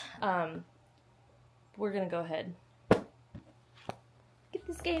kneecaps. We're gonna go ahead. Get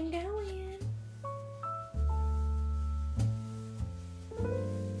this game going.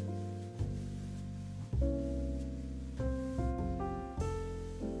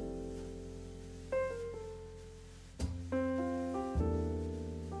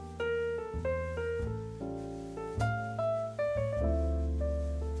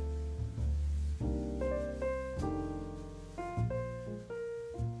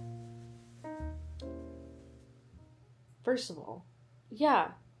 First of all,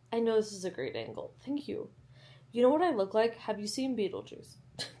 yeah, I know this is a great angle. Thank you. You know what I look like? Have you seen Beetlejuice?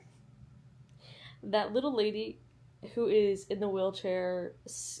 That little lady who is in the wheelchair,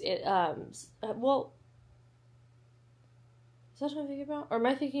 well, is that what I'm thinking about? Or am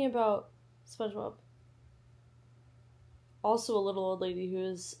I thinking about SpongeBob? Also a little old lady who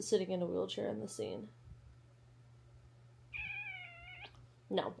is sitting in a wheelchair in the scene.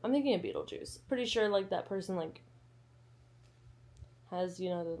 No, I'm thinking of Beetlejuice. Pretty sure, like, that person, like, has, you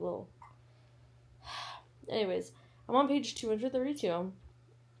know, the little... Anyways, I'm on page 232,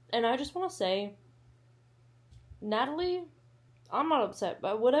 and I just want to say, Natalie, I'm not upset,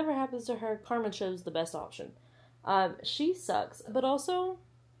 but whatever happens to her, Carmen chose the best option. She sucks, but also,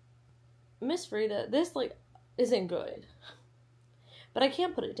 Miss Frida, this, like, isn't good. But I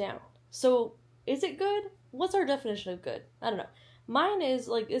can't put it down. So, is it good? What's our definition of good? I don't know. Mine is,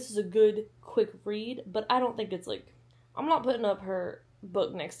 like, this is a good, quick read, but I don't think it's, like, I'm not putting up her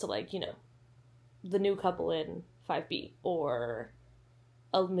book next to, like, you know, The New Couple in 5B, or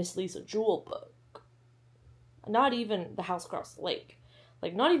a Miss Lisa Jewell book. Not even The House Across the Lake.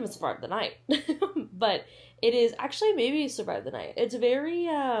 Like, not even Survive the Night. But it is actually maybe Survive the Night. It's very,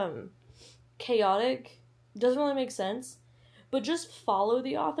 chaotic. Doesn't really make sense. But just follow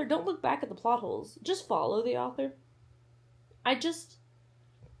the author. Don't look back at the plot holes. Just follow the author.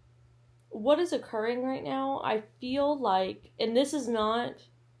 What is occurring right now, I feel like, and this is not,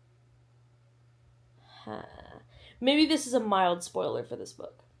 maybe this is a mild spoiler for this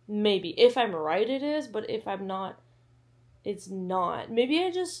book. Maybe. If I'm right, it is, but if I'm not, it's not. Maybe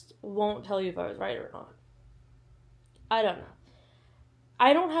I just won't tell you if I was right or not. I don't know.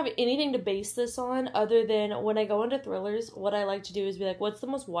 I don't have anything to base this on other than when I go into thrillers, what I like to do is be like, what's the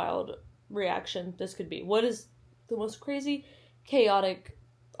most wild reaction this could be? What is the most crazy, chaotic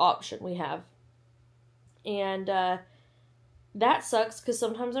option we have? And that sucks because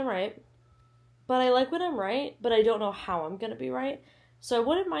sometimes I'm right, but I like when I'm right, but I don't know how I'm gonna be right. So I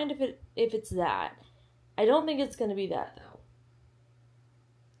wouldn't mind if it's that. I don't think it's gonna be that though.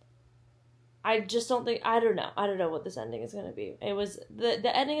 I just don't think, I don't know what this ending is gonna be. It was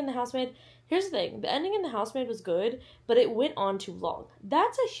the ending in The Housemaid. Here's the thing, the ending in The Housemaid was good, but it went on too long.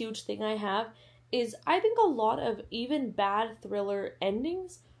 That's a huge thing I have. Is I think a lot of even bad thriller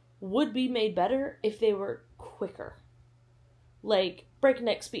endings would be made better if they were quicker. Like,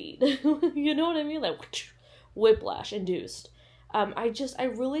 breakneck speed. You know what I mean? Like, whiplash induced.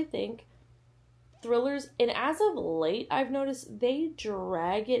 I really think thrillers, and as of late, I've noticed they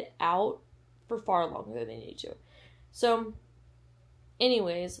drag it out for far longer than they need to. So,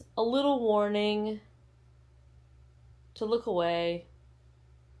 anyways, a little warning to look away.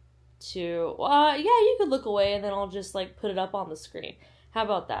 Yeah, you could look away and then I'll just, like, put it up on the screen. How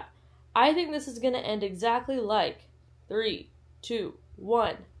about that? I think this is going to end exactly like 3, 2,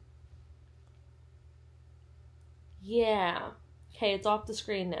 1. Yeah. Okay, it's off the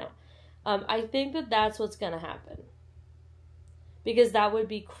screen now. I think that that's what's going to happen. Because that would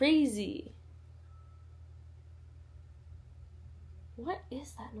be crazy. What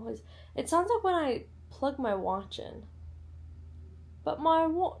is that noise? It sounds like when I plug my watch in. But my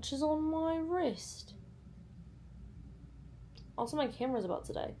watch is on my wrist. Also, my camera's about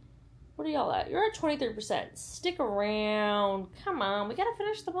to die. What are y'all at? You're at 23%. Stick around. Come on, we gotta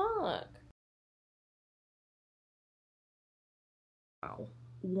finish the book. Wow.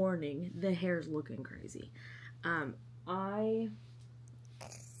 Warning, the hair's looking crazy. I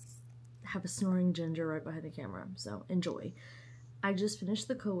have a snoring ginger right behind the camera, so enjoy. I just finished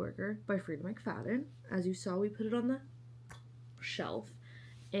The Coworker by Frida McFadden. As you saw, we put it on the shelf,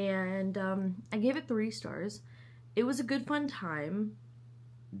 and I gave it 3 stars. It was a good fun time.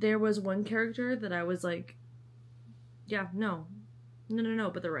 There was one character that I was like, yeah, no,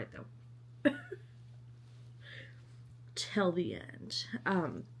 No, but they're right though. Till the end. I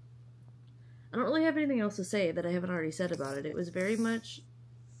don't really have anything else to say that I haven't already said about it. It was very much,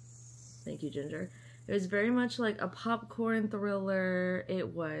 thank you, Ginger. It was very much like a popcorn thriller. It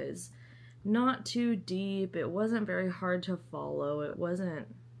was not too deep. It wasn't very hard to follow. It wasn't,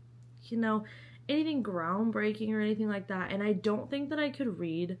 you know, anything groundbreaking or anything like that. And I don't think that I could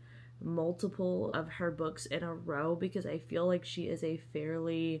read multiple of her books in a row because I feel like she is a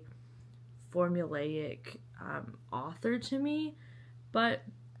fairly formulaic author to me. But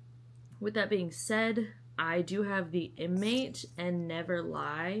with that being said, I do have The Inmate and Never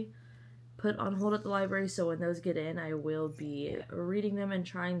Lie put on hold at the library, so when those get in, I will be reading them and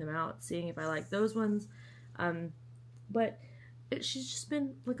trying them out, seeing if I like those ones. But she's just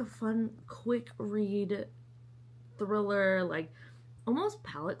been like a fun, quick read thriller, like almost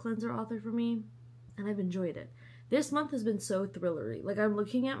palate cleanser author for me, and I've enjoyed it. This month has been so thrillery. Like, I'm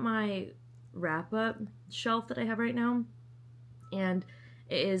looking at my wrap-up shelf that I have right now, and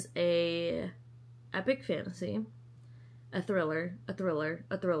it is a epic fantasy, a thriller, a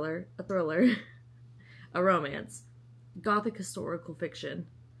romance, gothic historical fiction,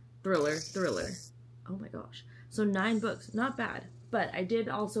 thriller. Oh my gosh. So 9 books, not bad. But I did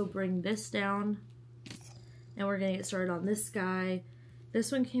also bring this down, and we're gonna get started on this guy.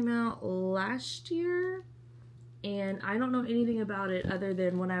 This one came out last year, and I don't know anything about it other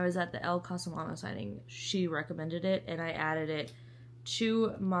than when I was at the El Casamano signing, she recommended it, and I added it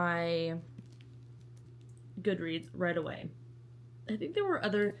to my Goodreads right away. I think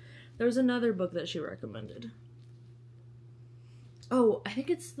there was another book that she recommended. Oh, I think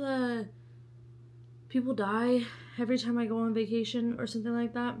it's the People Die Every Time I Go on Vacation or something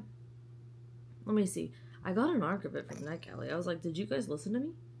like that. Let me see. I got an arc of it from NetGalley. I was like, did you guys listen to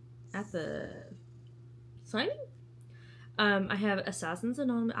me at the signing? I have Assassins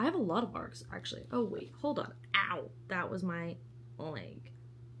Anonymous. I have a lot of arcs, actually. Oh, wait. Hold on. Ow. That was my leg.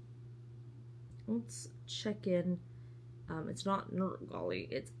 Let's check in. It's not NetGalley.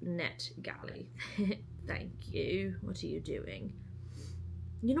 It's NetGalley. Thank you. What are you doing?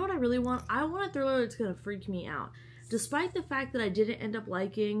 You know what I really want? I want a thriller that's going to freak me out. Despite the fact that I didn't end up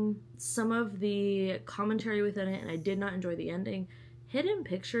liking some of the commentary within it and I did not enjoy the ending, Hidden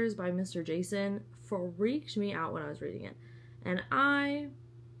Pictures by Mr. Jason freaked me out when I was reading it. And I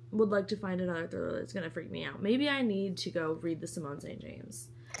would like to find another thriller that's going to freak me out. Maybe I need to go read the Simone St. James.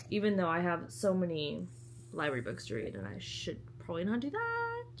 Even though I have so many library books to read and I should probably not do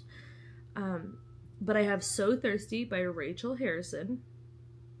that. But I have So Thirsty by Rachel Harrison.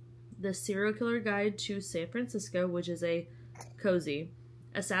 The Serial Killer Guide to San Francisco, which is a cozy.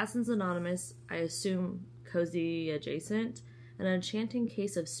 Assassins Anonymous, I assume cozy adjacent. An Enchanting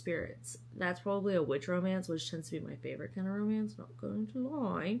Case of Spirits. That's probably a witch romance, which tends to be my favorite kind of romance, not going to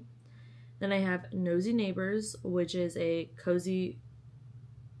lie. Then I have Nosy Neighbors, which is a cozy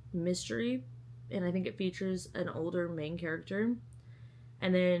mystery, and I think it features an older main character.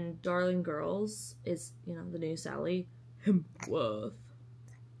 And then Darling Girls is, you know, the new Sally Hempworth.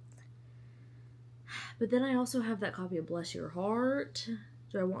 But then I also have that copy of Bless Your Heart.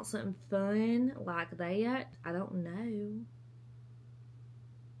 Do I want something fun like that? I don't know.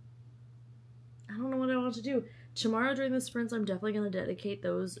 I don't know what I want to do. Tomorrow during the sprints, I'm definitely going to dedicate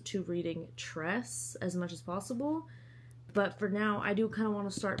those to reading Tress as much as possible. But for now, I do kind of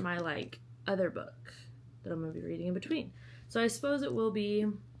want to start my, like, other book that I'm going to be reading in between. So I suppose it will be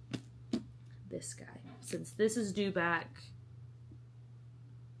this guy. Since this is due back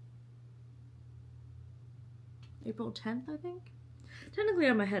April 10th, I think? Technically,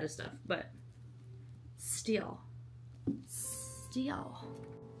 I'm ahead of stuff, but still.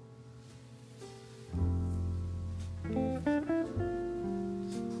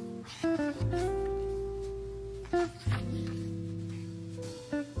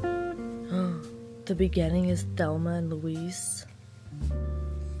 The beginning is Thelma and Louise.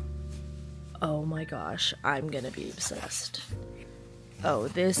 Oh my gosh, I'm gonna be obsessed. Oh,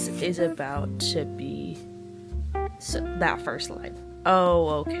 this is about to be... So, that first line. Oh,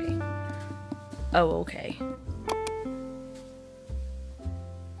 okay. Oh, okay.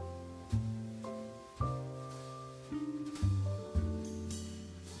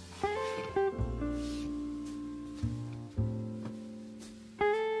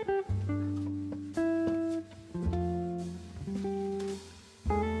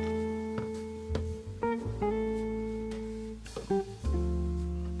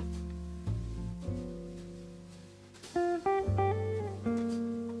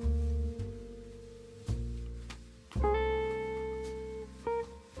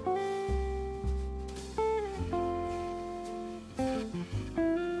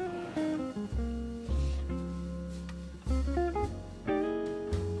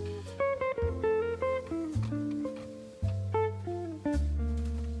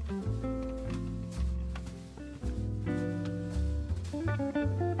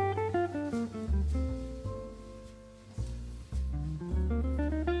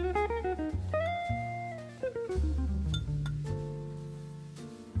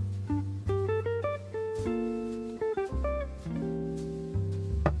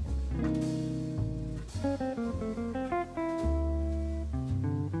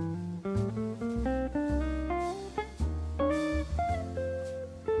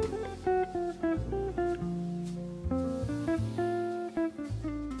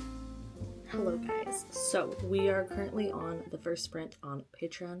 So we are currently on the first sprint on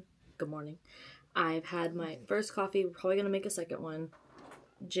Patreon. Good morning. I've had my first coffee. We're probably gonna make a second one.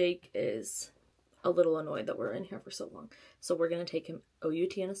 Jake is a little annoyed that we're in here for so long, so we're gonna take him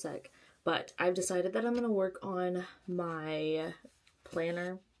OUT in a sec. But I've decided that I'm gonna work on my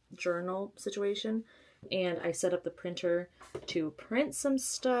planner journal situation, and I set up the printer to print some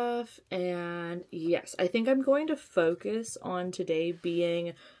stuff. And yes, I think I'm going to focus on today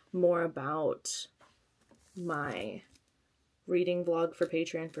being more about my reading vlog for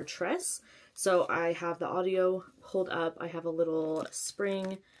Patreon for Tress. So I have the audio pulled up. I have a little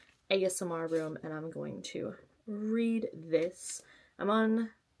spring ASMR room, and I'm going to read this. I'm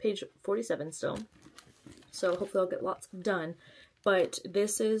on page 47 still, so hopefully I'll get lots done. But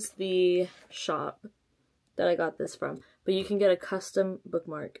this is the shop that I got this from. But you can get a custom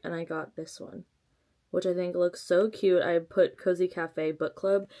bookmark, and I got this one, which I think looks so cute. I put Cozy Cafe Book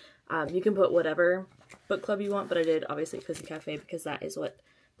Club. You can put whatever book club you want, but I did obviously Cozy Cafe because that is what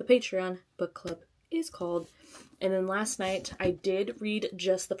the Patreon book club is called. And then last night I did read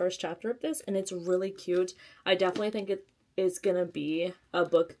just the first chapter of this, and it's really cute. I definitely think it is gonna be a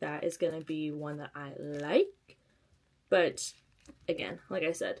book that is gonna be one that I like. But again, like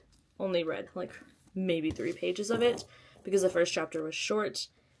I said, only read like maybe 3 pages of it because the first chapter was short,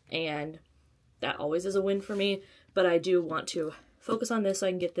 and that always is a win for me. But I do want to focus on this so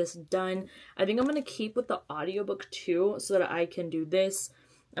I can get this done. I think I'm going to keep with the audiobook too so that I can do this.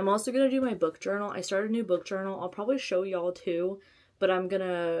 I'm also going to do my book journal. I started a new book journal. I'll probably show y'all too, but I'm going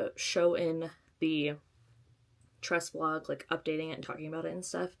to show in the Tress vlog, like updating it and talking about it and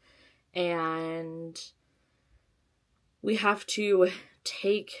stuff. And we have to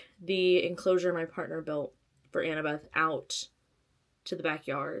take the enclosure my partner built for Annabeth out to the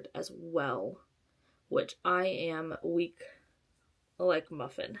backyard as well, which I am weak like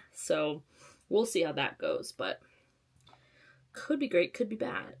muffin. So we'll see how that goes, but could be great, could be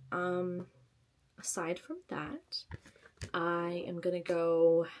bad. Aside from that, I am gonna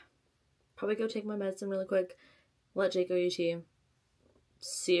probably go take my medicine really quick, let Jake OUT,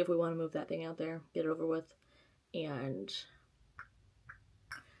 see if we want to move that thing out there, get it over with, and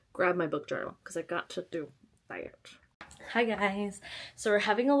grab my book journal because I got to do that. Hi guys, so we're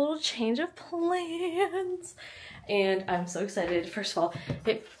having a little change of plans and I'm so excited. First of all,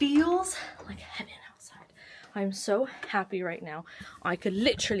 it feels like heaven outside. I'm so happy right now. I could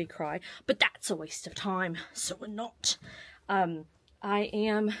literally cry, but that's a waste of time, so we're not. I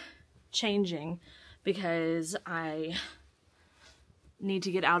am changing because I need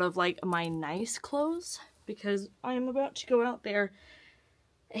to get out of like my nice clothes because I am about to go out there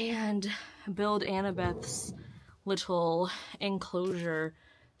and build Annabeth's little enclosure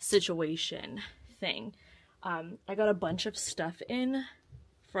situation thing. I got a bunch of stuff in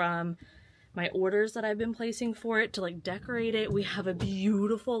from my orders that I've been placing for it to like decorate it. We have a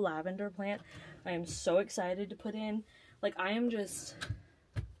beautiful lavender plant I am so excited to put in. Like, I am just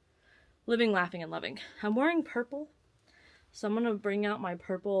living, laughing, and loving. I'm wearing purple, so I'm gonna bring out my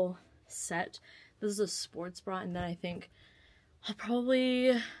purple set. This is a sports bra, and then I think I'll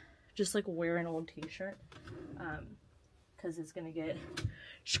probably just like wear an old t-shirt because it's gonna get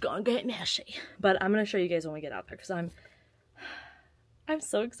messy. But I'm gonna show you guys when we get out there because I'm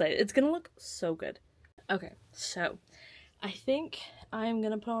so excited. It's gonna look so good. Okay, so I think I'm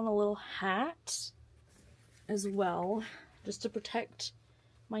gonna put on a little hat as well just to protect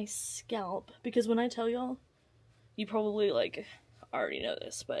my scalp, because when I tell y'all, you probably like already know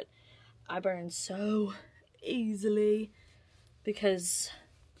this, but I burn so easily because,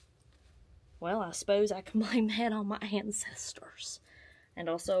 well, I suppose I can blame that on my ancestors. And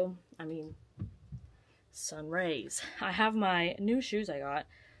also, I mean, sun rays. I have my new shoes I got,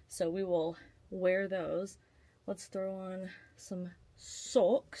 so we will wear those. Let's throw on some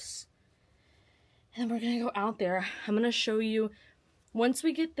socks. And we're gonna go out there. I'm gonna show you, once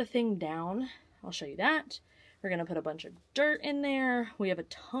we get the thing down, I'll show you that. We're gonna put a bunch of dirt in there. We have a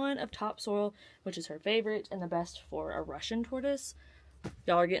ton of topsoil, which is her favorite and the best for a Russian tortoise.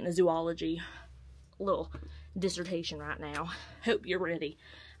 Y'all are getting a zoology little dissertation right now. Hope you're ready.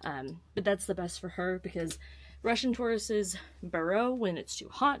 But that's the best for her because Russian tortoises burrow when it's too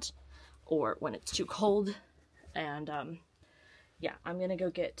hot or when it's too cold. And yeah, I'm gonna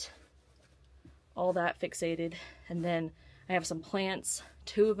go get all that fixated. And then I have some plants.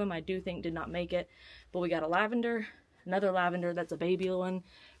 2 of them I do think did not make it, but we got a lavender, another lavender that's a baby one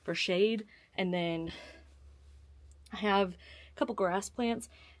for shade, and then I have a couple grass plants.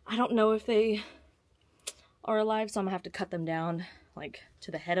 I don't know if they are alive, so I'm gonna have to cut them down like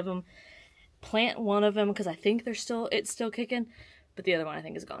to the head of them, plant one of them because I think it's still kicking, but the other one I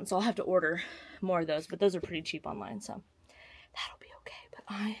think is gone. So I'll have to order more of those, but those are pretty cheap online, so that'll be okay. But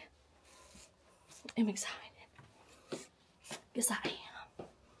I am excited. Yes, I am.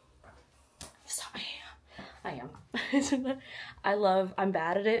 Yes, I am. I'm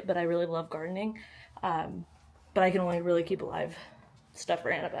bad at it, but I really love gardening. But I can only really keep alive stuff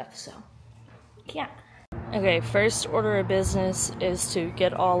for Annabeth, so yeah. Okay, first order of business is to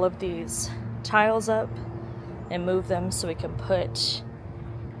get all of these tiles up and move them so we can put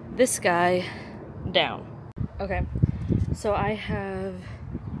this guy down. Okay, so I have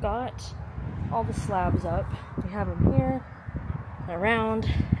got all the slabs up. We have them here and around,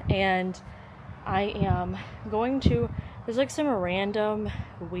 and I am going to, there's like some random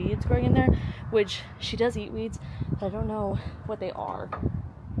weeds growing in there, which she does eat weeds, but I don't know what they are.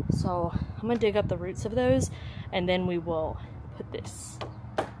 So I'm gonna dig up the roots of those, and then we will put this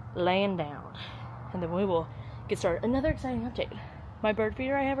laying down, and then we will get started. Another exciting update. My bird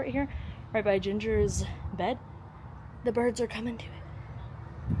feeder I have right here, right by Ginger's bed, the birds are coming to it.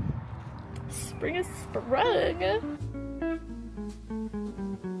 Spring is sprung.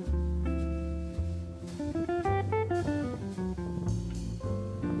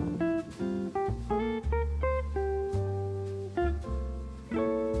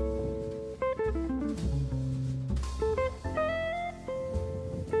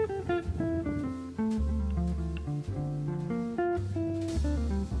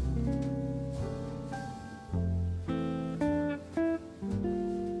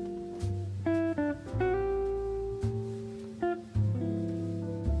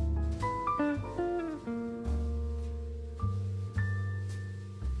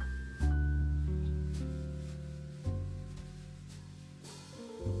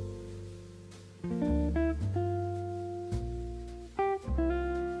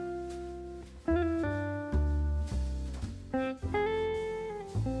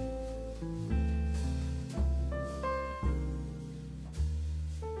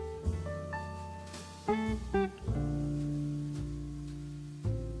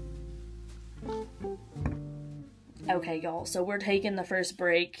 Okay, y'all, so we're taking the first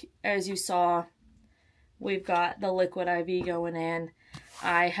break. As you saw, we've got the liquid IV going in.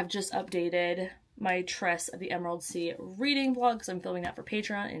 I have just updated my Tress of the Emerald Sea reading vlog because I'm filming that for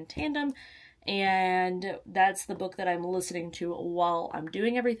Patreon in tandem. And that's the book that I'm listening to while I'm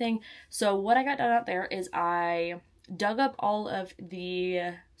doing everything. So what I got done out there is I dug up all of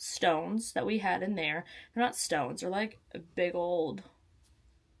the stones that we had in there. They're not stones, they're like a big old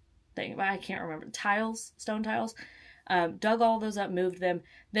thing. I can't remember. Tiles, stone tiles. Dug all those up, moved them.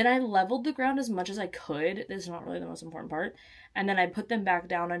 Then I leveled the ground as much as I could. This is not really the most important part. And then I put them back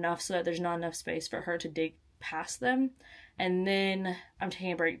down enough so that there's not enough space for her to dig past them. And then I'm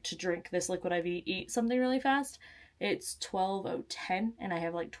taking a break to drink this liquid IV, eat something really fast. It's 12:10 and I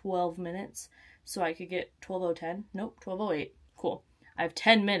have like 12 minutes. So I could get 12:10. Nope, 12:08. Cool. I have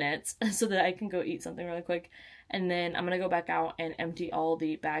 10 minutes so that I can go eat something really quick. And then I'm going to go back out and empty all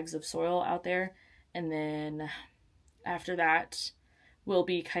the bags of soil out there. And then after that, we'll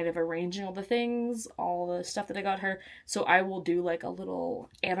be kind of arranging all the things, all the stuff that I got her. So I will do like a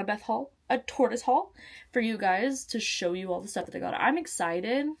little Annabeth haul, a tortoise haul for you guys to show you all the stuff that I got. I'm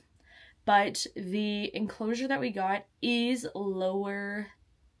excited, but the enclosure that we got is lower.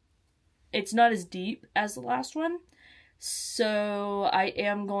 It's not as deep as the last one. So I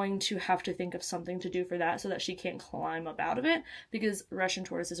am going to have to think of something to do for that so that she can't climb up out of it, because Russian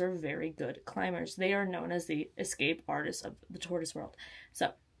tortoises are very good climbers. They are known as the escape artists of the tortoise world.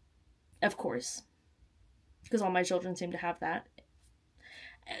 So, of course, because all my children seem to have that.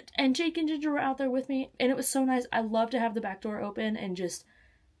 And Jake and Ginger were out there with me, and it was so nice. I love to have the back door open and just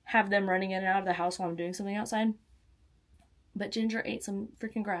have them running in and out of the house while I'm doing something outside. But Ginger ate some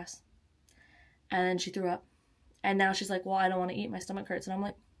freaking grass, and then she threw up. And now she's like, well, I don't want to eat. My stomach hurts. And I'm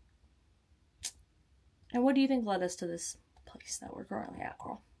like, and what do you think led us to this place that we're currently at,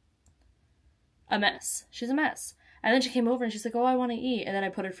 girl? A mess. She's a mess. And then she came over and she's like, oh, I want to eat. And then I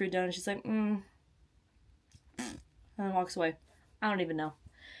put her food down and she's like, and then walks away. I don't even know.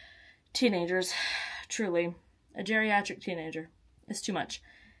 Teenagers. Truly. A geriatric teenager. It's too much.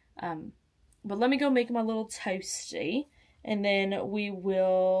 But let me go make my little toasty. And then we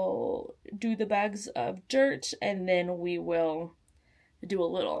will do the bags of dirt, and then we will do a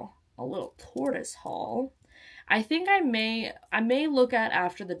little tortoise haul. I think I may look at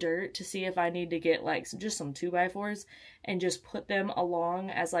after the dirt to see if I need to get like just some 2x4s and just put them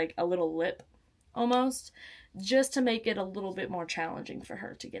along as like a little lip almost, just to make it a little bit more challenging for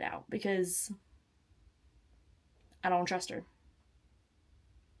her to get out, because I don't trust her.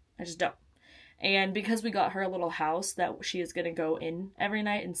 I just don't. And because we got her a little house that she is going to go in every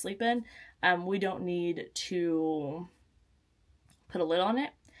night and sleep in, we don't need to put a lid on it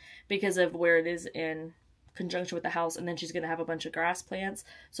because of where it is in conjunction with the house. And then she's going to have a bunch of grass plants,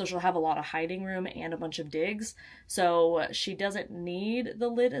 so she'll have a lot of hiding room and a bunch of digs. So she doesn't need the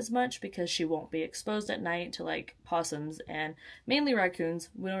lid as much because she won't be exposed at night to like possums and mainly raccoons.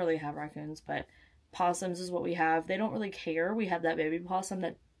 We don't really have raccoons, but possums is what we have. They don't really care. We have that baby possum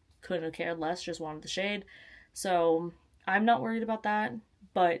that couldn't have cared less, just wanted the shade. So I'm not worried about that,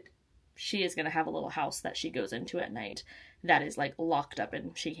 but she is going to have a little house that she goes into at night that is like locked up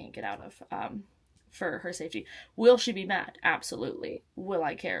and she can't get out of for her safety. Will she be mad? Absolutely. Will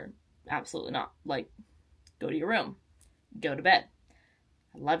I care? Absolutely not. Like, go to your room. Go to bed.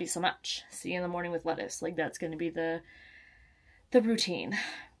 I love you so much. See you in the morning with lettuce. Like, that's going to be the routine.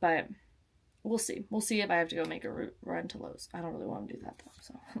 But we'll see. We'll see if I have to go make a run to Lowe's. I don't really want to do that though.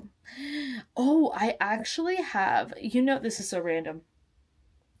 So, oh, I actually have, you know, this is so random.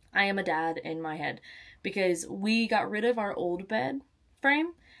 I am a dad in my head because we got rid of our old bed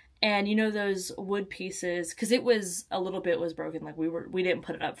frame, and you know those wood pieces, because it was a little bit was broken. Like we didn't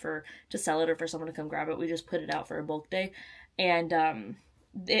put it up to sell it or for someone to come grab it. We just put it out for a bulk day, and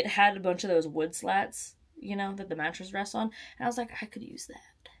it had a bunch of those wood slats, you know, that the mattress rests on, and I was like, I could use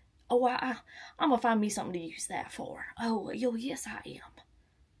that. Oh, I'm gonna find me something to use that for. Oh, yes, I am.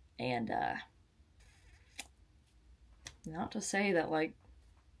 And, not to say that, like,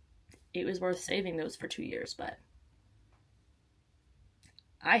 it was worth saving those for 2 years, but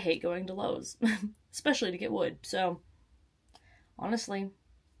I hate going to Lowe's, especially to get wood. So, honestly,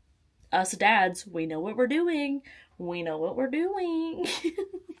 us dads, we know what we're doing. We know what we're doing.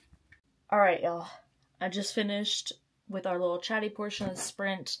 Alright, y'all. I just finished with our little chatty portion of the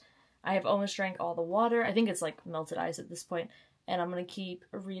sprint. I have almost drank all the water. I think it's like melted ice at this point. And I'm going to keep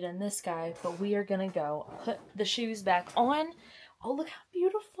reading this guy. But we are going to go put the shoes back on. Oh, look how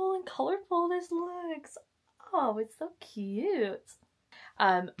beautiful and colorful this looks. Oh, it's so cute.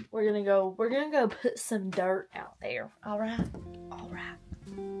 We're going to go put some dirt out there. All right. All right.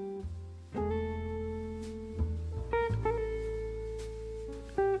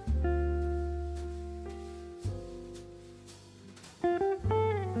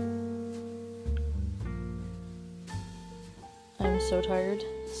 I'm so tired,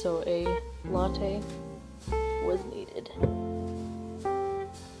 so a latte was needed.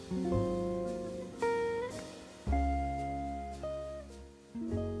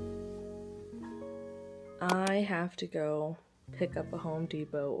 I have to go pick up a Home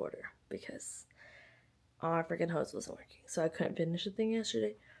Depot order because our freaking hose wasn't working, so I couldn't finish the thing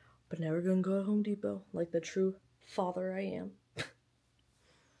yesterday. But now we're gonna go to Home Depot like the true father I am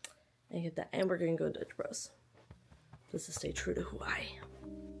and get that, and we're gonna go to Dutch Bros just to stay true to who I am.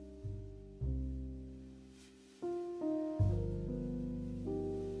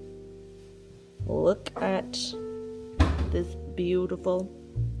 Look at this beautiful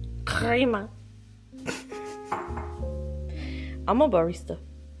crema. I'm a barista.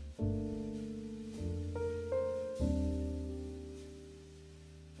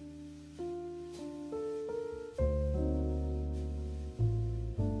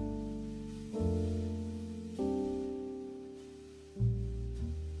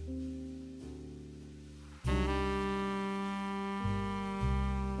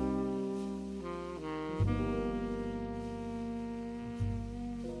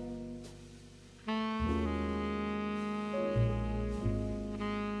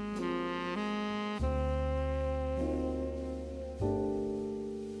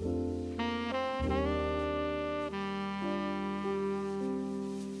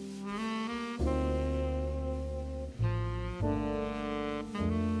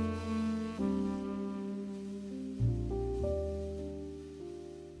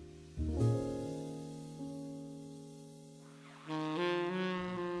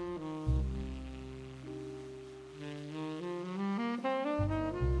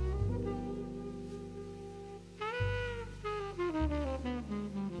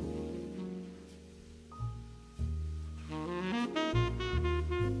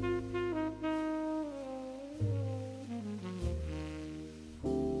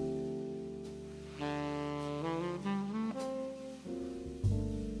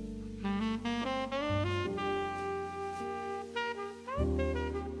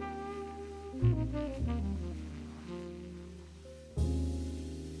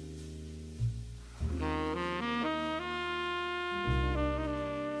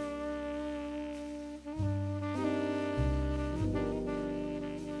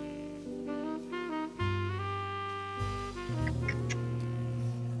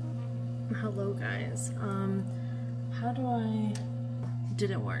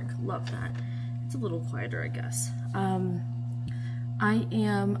 didn't work. Love that. It's a little quieter, I guess. I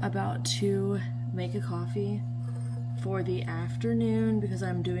am about to make a coffee for the afternoon because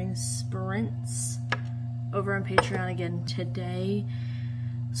I'm doing sprints over on Patreon again today.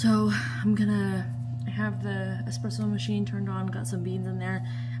 So I'm gonna have the espresso machine turned on, got some beans in there.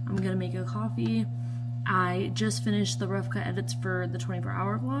 I'm gonna make a coffee. I just finished the rough cut edits for the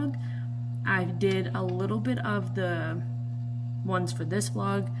 24-hour vlog. I did a little bit of the ones for this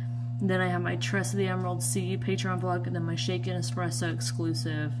vlog. And then I have my Tress of the Emerald Sea Patreon vlog, and then my Shaken Espresso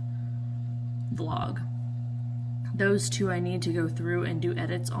exclusive vlog. Those two I need to go through and do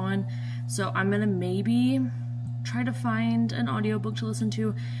edits on. So I'm gonna maybe try to find an audiobook to listen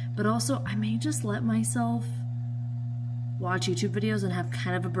to, but also I may just let myself watch YouTube videos and have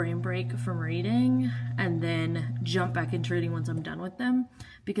kind of a brain break from reading and then jump back into reading once I'm done with them,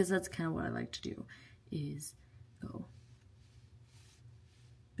 because that's kind of what I like to do, is go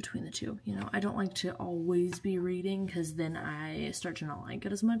between the two. You know, I don't like to always be reading because then I start to not like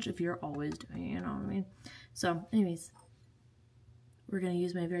it as much if you're always doing it, you know what I mean? So anyways, we're going to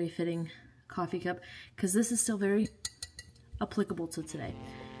use my very fitting coffee cup because this is still very applicable to today.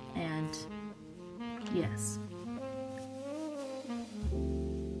 And yes.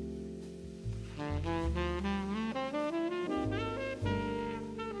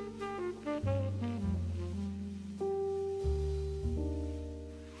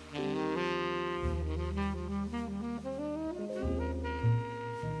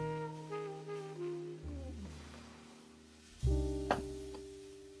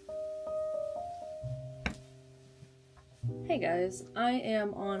 Hey guys, I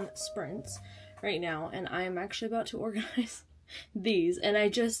am on sprints right now and I am actually about to organize these, and I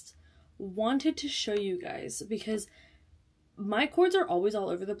just wanted to show you guys because my cords are always all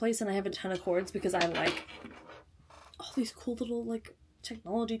over the place and I have a ton of cords because I like all these cool little like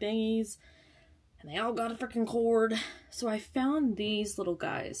technology thingies and they all got a freaking cord. So I found these little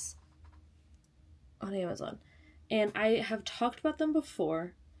guys on Amazon and I have talked about them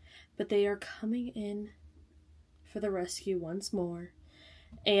before, but they are coming in for the rescue once more,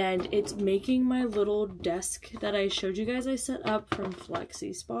 and it's making my little desk that I showed you guys I set up from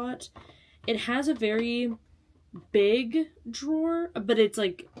Flexi Spot. It has a very big drawer, but it's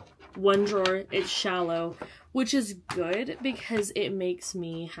like one drawer, it's shallow, which is good because it makes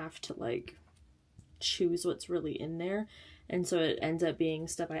me have to like choose what's really in there, and so it ends up being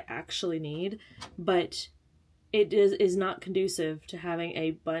stuff I actually need, but it is not conducive to having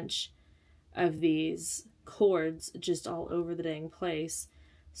a bunch of these cords just all over the dang place.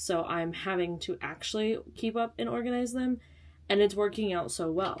 So I'm having to actually keep up and organize them, and it's working out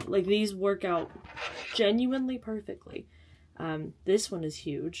so well. Like, these work out genuinely perfectly. This one is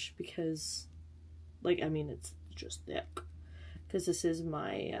huge because, like, I mean, it's just thick because this is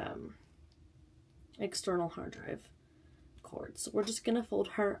my external hard drive cord. So we're just gonna fold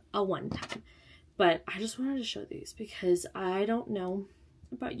her a one time. But I just wanted to show these because I don't know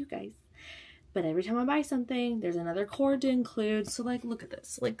about you guys, but every time I buy something, there's another cord to include. So, like, look at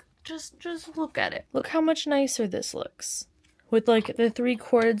this. Like, just look at it. Look how much nicer this looks. With, like, the 3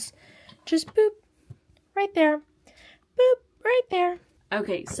 cords. Just boop. Right there. Boop. Right there.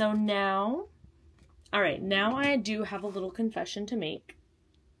 Okay, so now... Alright, now I do have a little confession to make.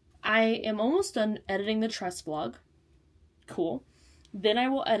 I am almost done editing the Tress vlog. Cool. Then I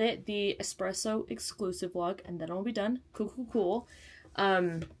will edit the Espresso exclusive vlog, and then I'll be done. Cool.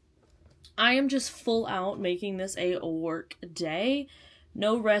 I am just full out making this a work day.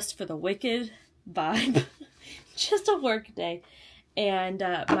 No rest for the wicked vibe. Just a work day. And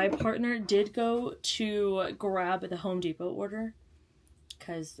my partner did go to grab the Home Depot order.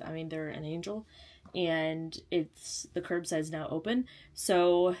 Because, I mean, they're an angel. And it's the curbside's now open.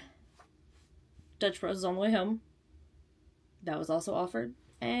 So, Dutch Bros is on the way home. That was also offered.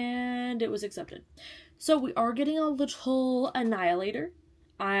 And it was accepted. So we are getting a little annihilator.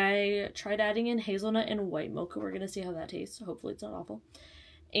 I tried adding in hazelnut and white mocha. We're going to see how that tastes. Hopefully it's not awful.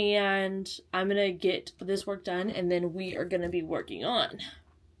 And I'm going to get this work done, and then we are going to be working on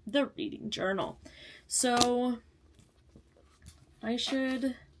the reading journal. So I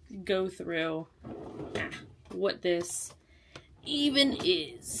should go through what this even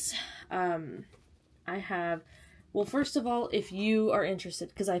is. I have... Well, first of all, if you are interested,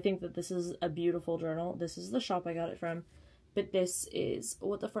 because I think that this is a beautiful journal. This is the shop I got it from. But this is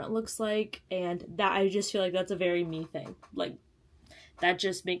what the front looks like, and that, I just feel like that's a very me thing. Like, that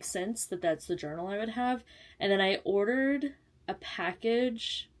just makes sense that that's the journal I would have. And then I ordered a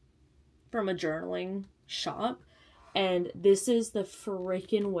package from a journaling shop, and this is the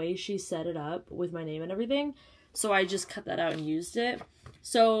freaking way she set it up with my name and everything. So I just cut that out and used it.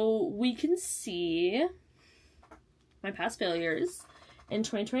 So we can see my past failures. In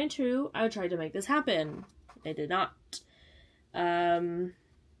 2022, I tried to make this happen. I did not. I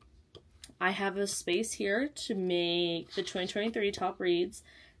have a space here to make the 2023 top reads.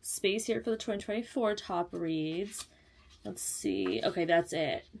 Space here for the 2024 top reads. Let's see. Okay, that's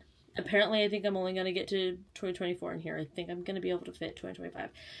it. Apparently, I think I'm only going to get to 2024 in here. I think I'm going to be able to fit 2025.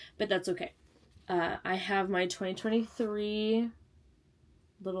 But that's okay. I have my 2023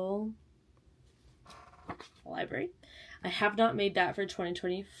 little library. I have not made that for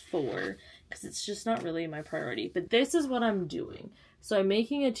 2024 because it's just not really my priority. But this is what I'm doing. So I'm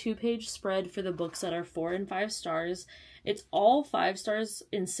making a 2-page spread for the books that are 4 and 5 stars. It's all 5 stars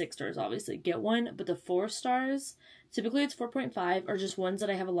and 6 stars, obviously. Get one, but the 4 stars, typically it's 4.5, or just ones that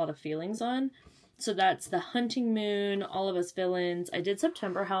I have a lot of feelings on. So that's The Hunting Moon, All of Us Villains. I did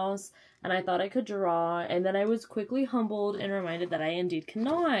September House, and I thought I could draw, and then I was quickly humbled and reminded that I indeed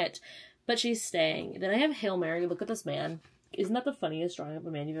cannot. But she's staying. Then I have Hail Mary, Look at This Man. Isn't that the funniest drawing of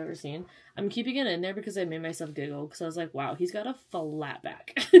a man you've ever seen? I'm keeping it in there because I made myself giggle, because I was like, wow, he's got a flat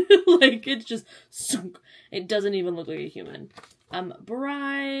back. Like, it's just, it doesn't even look like a human.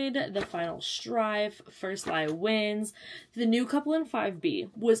 Bride, The Final Strife, First Lie Wins. The New Couple in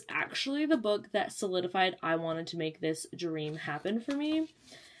 5B was actually the book that solidified I wanted to make this dream happen for me.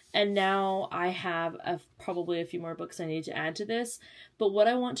 And now I have probably a few more books I need to add to this. But what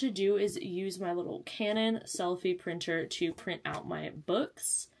I want to do is use my little Canon selfie printer to print out my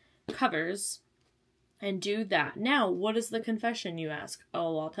books, covers, and do that. Now, what is the confession, you ask?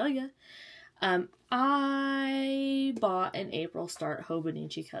 Oh, I'll tell you. I bought an April Start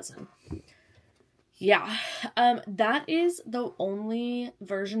Hobonichi Cousin. Yeah, that is the only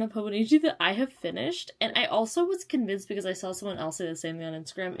version of Hobonichi that I have finished, and I also was convinced because I saw someone else say the same thing on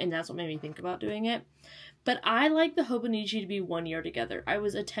Instagram, and that's what made me think about doing it. But I like the Hobonichi to be 1 year together. I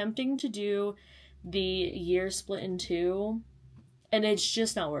was attempting to do the year split in 2, and it's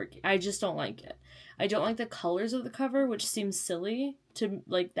just not working. I just don't like it. I don't like the colors of the cover, which seems silly to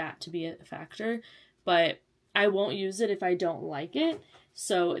like that to be a factor, but I won't use it if I don't like it.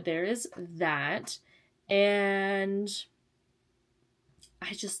 So there is that. And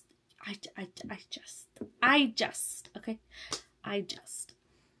I just.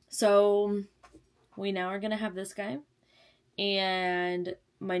 So we now are going to have this guy and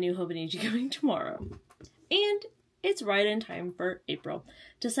my new Hobonichi coming tomorrow. And it's right in time for April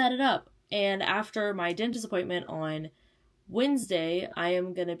to set it up. And after my dentist appointment on Wednesday, I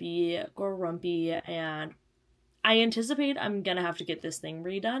am going to be grumpy, and I anticipate I'm going to have to get this thing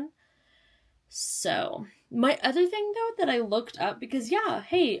redone. So, my other thing, though, that I looked up, because, yeah,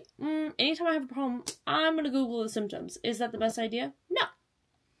 hey, anytime I have a problem, I'm going to Google the symptoms. Is that the best idea? No.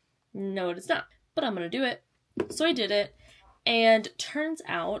 No, it is not. But I'm going to do it. So I did it, and turns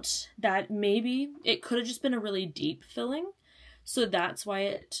out that maybe it could have just been a really deep filling. So that's why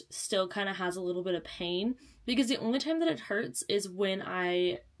it still kind of has a little bit of pain, because the only time that it hurts is when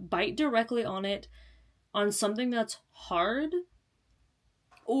I bite directly on it on something that's hard,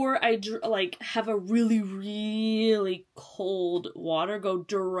 or I have a really, really cold water go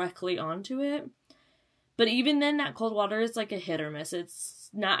directly onto it. But even then, that cold water is like a hit or miss. It's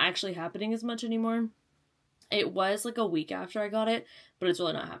not actually happening as much anymore. It was like a week after I got it, but it's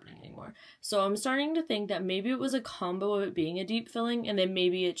really not happening anymore. So I'm starting to think that maybe it was a combo of it being a deep filling, and then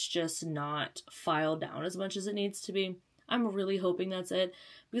maybe it's just not filed down as much as it needs to be. I'm really hoping that's it,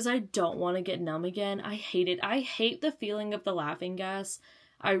 because I don't want to get numb again. I hate it. I hate the feeling of the laughing gas.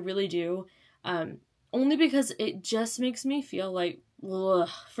 I really do. Only because it just makes me feel like, ugh,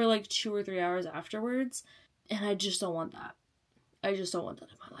 for like 2 or 3 hours afterwards. And I just don't want that. I just don't want that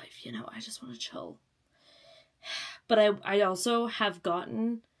in my life, you know? I just want to chill. But I also have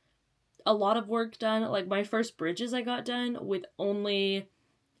gotten a lot of work done. Like, my first bridges I got done with only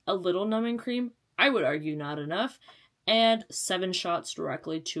a little numbing cream. I would argue not enough. And 7 shots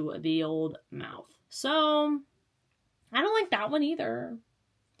directly to the old mouth. So, I don't like that one either.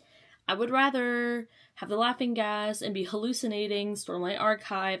 I would rather have the laughing gas and be hallucinating Stormlight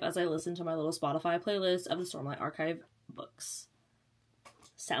Archive as I listen to my little Spotify playlist of the Stormlight Archive books.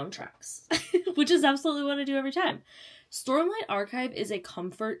 Soundtracks. Which is absolutely what I do every time. Stormlight Archive is a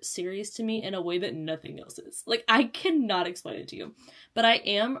comfort series to me in a way that nothing else is. Like, I cannot explain it to you. But I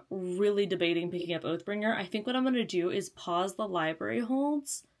am really debating picking up Oathbringer. I think what I'm going to do is pause the library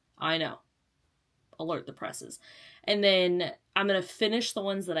holds. I know. Alert the presses. And then I'm going to finish the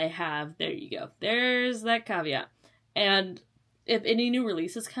ones that I have. There you go. There's that caveat. And if any new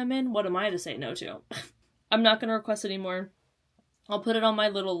releases come in, what am I to say no to? I'm not going to request any more. I'll put it on my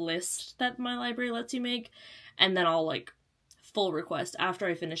little list that my library lets you make. and then I'll like full request after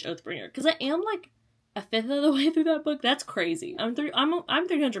I finish Oathbringer, because I am like a fifth of the way through that book. That's crazy. I'm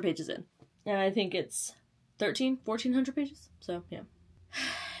 300 pages in, and I think it's 1,400 pages. So yeah.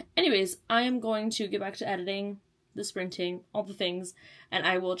 Anyways, I am going to get back to editing, the sprinting, all the things, and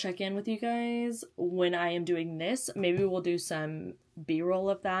I will check in with you guys when I am doing this. Maybe we'll do some B-roll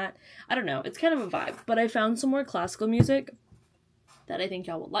of that. I don't know. It's kind of a vibe, but I found some more classical music that I think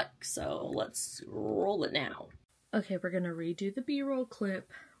y'all would like, so let's roll it now. Okay, we're gonna redo the B-roll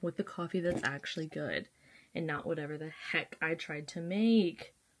clip with the coffee that's actually good and not whatever the heck I tried to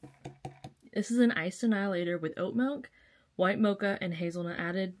make. This is an iced annihilator with oat milk, white mocha, and hazelnut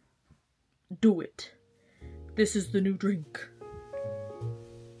added. Do it. This is the new drink.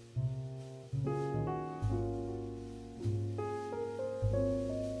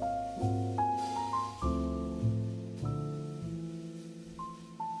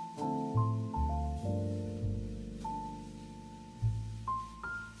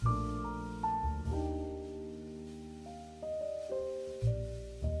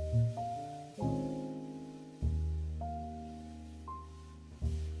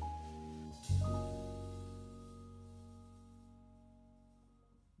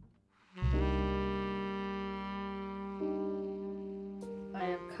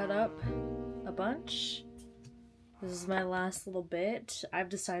 Cut up a bunch. This is my last little bit. I've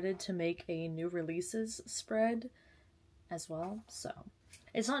decided to make a new releases spread as well. So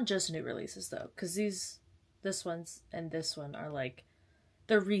it's not just new releases though, because this one's and this one are like,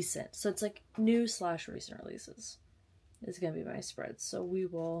 they're recent. So it's like new / recent releases. It's gonna be my spread. So we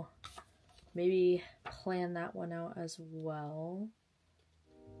will maybe plan that one out as well.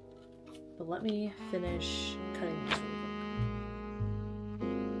 But let me finish cutting this one.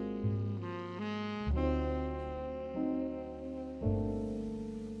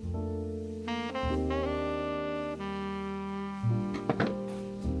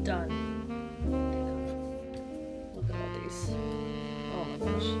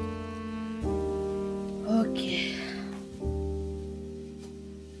 Okay.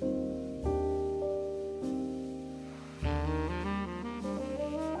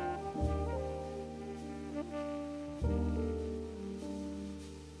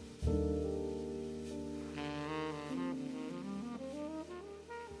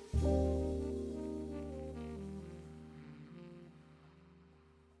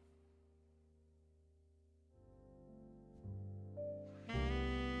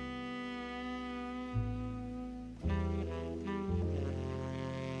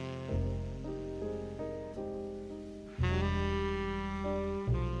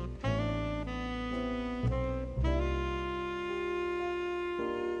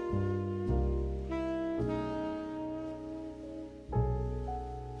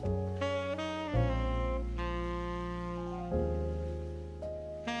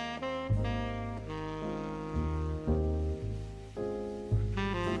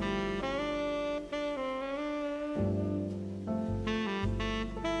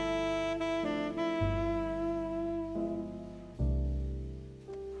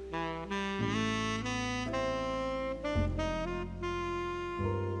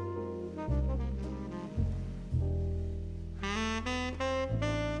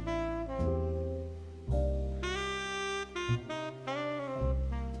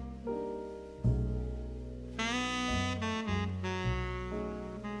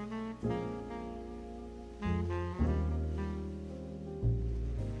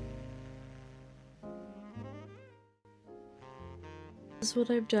 This is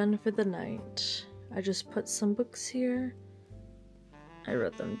what I've done for the night. I just put some books here. I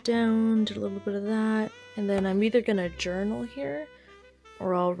wrote them down, did a little bit of that, and then I'm either gonna journal here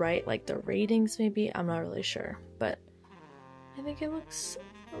or I'll write like the ratings maybe. I'm not really sure, but I think it looks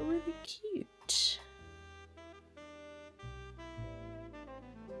really cute.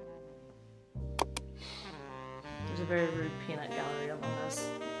 There's a very rude peanut gallery among us.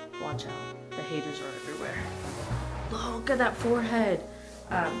 Watch out, the haters are everywhere. Look at that forehead.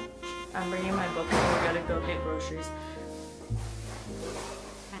 I'm bringing my book and we're gonna go get groceries.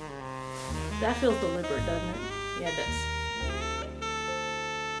 That feels deliberate, doesn't it? Yeah, it does.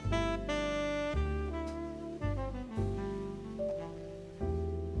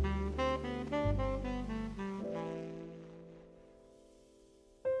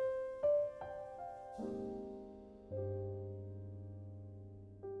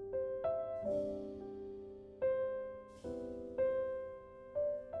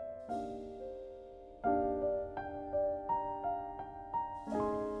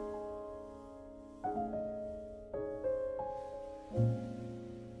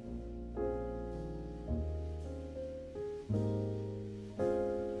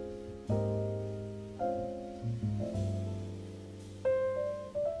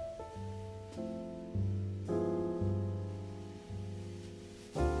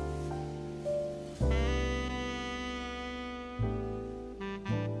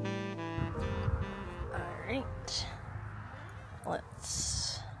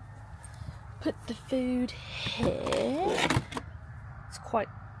 put the food here. It's quite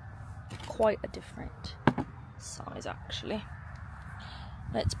a different size actually.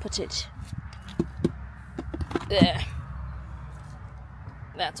 Let's put it there.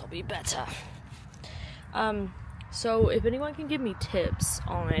 That'll be better. So if anyone can give me tips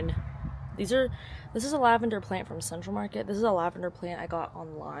on this is a lavender plant from Central Market. This is a lavender plant I got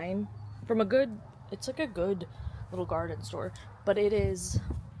online from it's like a good little garden store, but it is,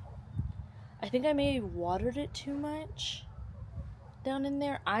 I think I may have watered it too much down in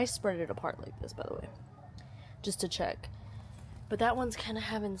there. I spread it apart like this, by the way, just to check. But that one's kind of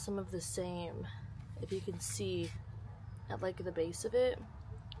having some of the same, if you can see at like the base of it.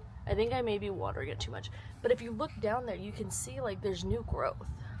 I think I may be watering it too much. But if you look down there, you can see like there's new growth.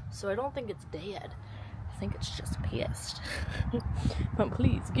 So I don't think it's dead. I think it's just pissed. But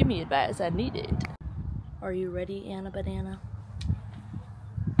please, give me advice. I need it. Are you ready, Anna Banana?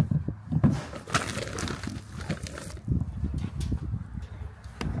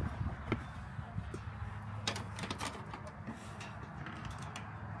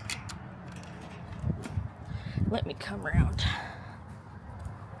 Let me come around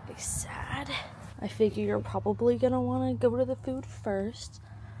this side. I figure you're probably gonna want to go to the food first,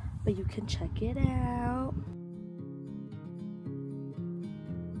 but you can check it out.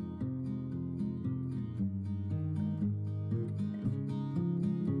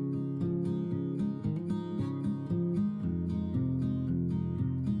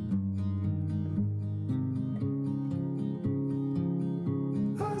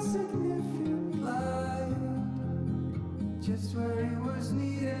 Just where it was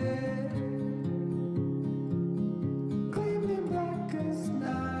needed, gleaming black as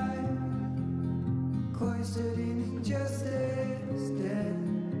night, cloistered in injustice, dead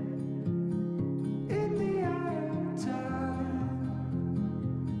in the eye of time.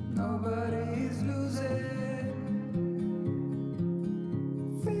 Nobody is losing,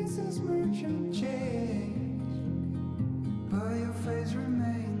 faces merge and change, but your face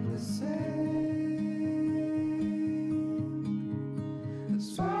remains the same.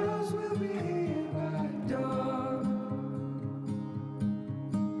 Swallows will be here by dawn.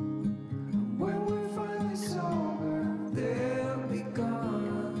 When we're finally sober, they'll be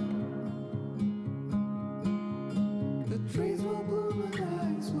gone. The trees will bloom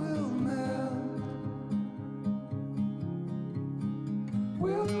and ice will melt.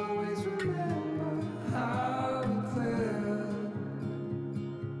 We'll always remember how it felt.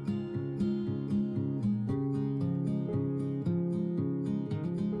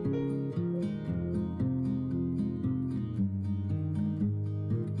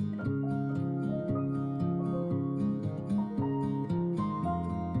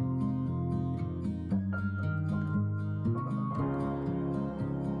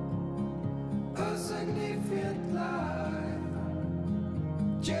 A significant life,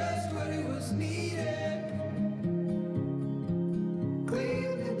 just what it was needed,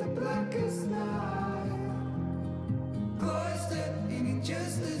 clean in the blackest night, cloistered in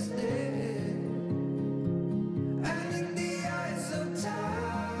injustice dead, and in the eyes of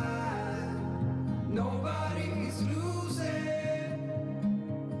time, nobody is losing.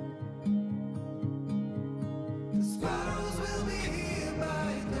 The sparrows will be here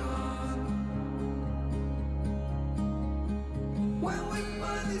by dawn. When we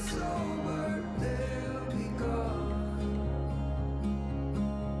find it's over, they'll be gone.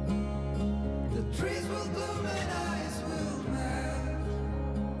 The trees will bloom and ice will melt.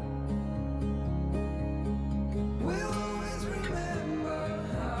 We'll always remember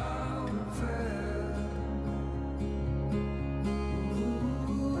how it felt.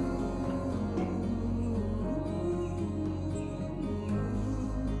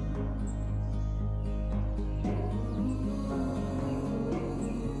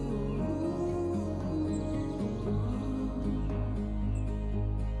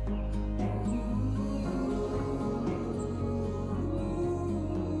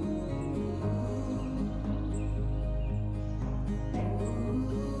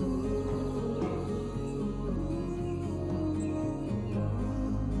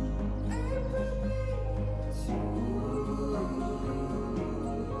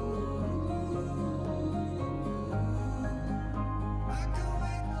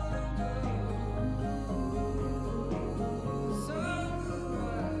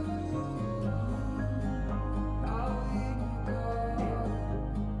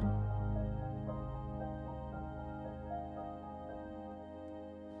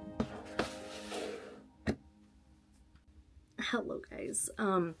 Hello guys.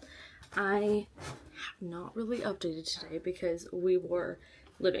 I have not really updated today because we were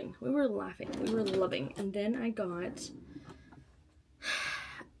living. We were laughing. We were loving. And then I got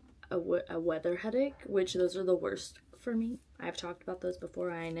a weather headache, which those are the worst for me. I've talked about those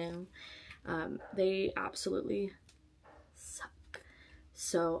before, I know. They absolutely suck.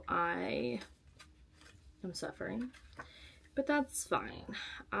 So I am suffering. But that's fine.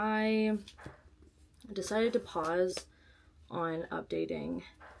 I decided to pause on updating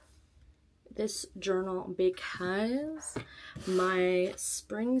this journal because my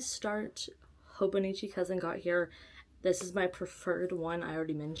spring start Hobonichi cousin got here. This is my preferred one. I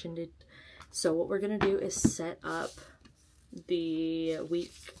already mentioned it. So what we're gonna do is set up the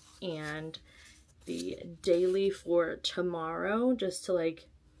week and the daily for tomorrow, just to like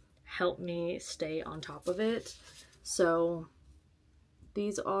help me stay on top of it. So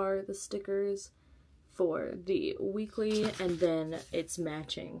these are the stickers for the weekly, and then it's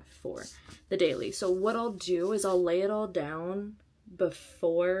matching for the daily. So what I'll do is I'll lay it all down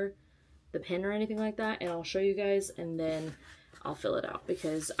before the pen or anything like that, and I'll show you guys, and then I'll fill it out,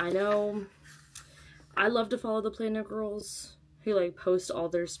 because I know I love to follow the planner girls who like post all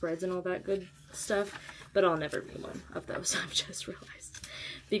their spreads and all that good stuff, but I'll never be one of those. I've just realized,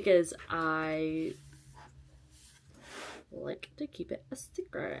 because I like to keep it a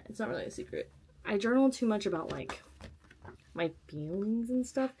secret. It's not really a secret. I journal too much about like my feelings and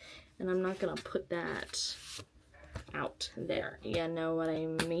stuff, and I'm not gonna put that out there. You know what I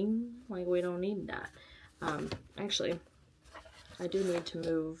mean? Like, we don't need that. Actually, I do need to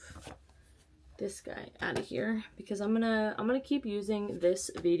move this guy out of here, because I'm gonna keep using this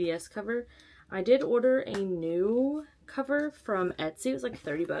VDS cover. I did order a new cover from Etsy. It was like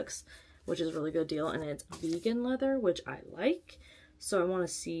 30 bucks, which is a really good deal, and it's vegan leather, which I like. So I want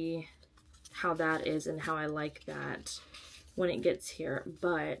to see how that is and how I like that when it gets here.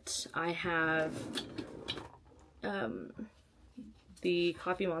 But I have the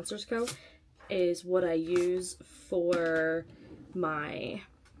Coffee Monsters Co. is what I use for my,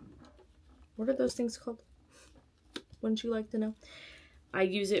 what are those things called? Wouldn't you like to know? I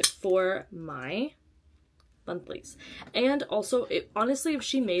use it for my monthlies. And also, honestly, if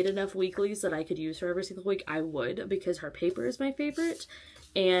she made enough weeklies that I could use her every single week, I would, because her paper is my favorite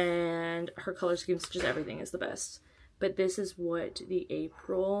and her color schemes, just everything is the best. But this is what the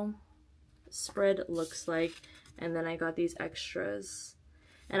April spread looks like, and then I got these extras,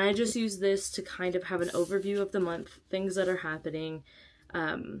 and I just use this to kind of have an overview of the month, things that are happening,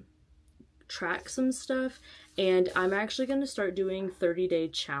 track some stuff. And I'm actually going to start doing 30-day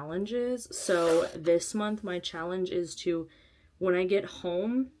challenges. So this month my challenge is to, when I get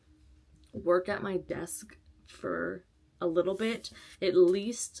home, work at my desk for a little bit, at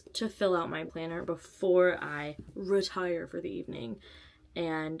least to fill out my planner before I retire for the evening.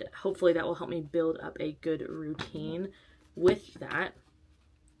 And hopefully that will help me build up a good routine with that.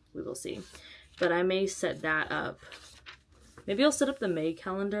 We will see. But I may set that up. Maybe I'll set up the May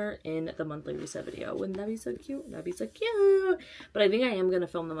calendar in the monthly reset video. Wouldn't that be so cute? That'd be so cute. But I think I am going to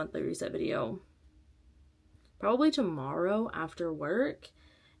film the monthly reset video probably tomorrow after work.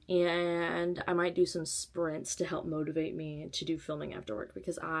 And I might do some sprints to help motivate me to do filming after work,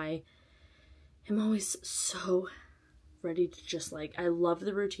 because I am always so ready to just like, I love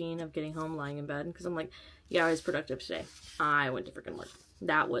the routine of getting home, lying in bed, because I'm like, yeah, I was productive today. I went to freaking work.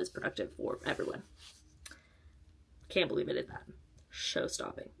 That was productive for everyone. Can't believe I did that.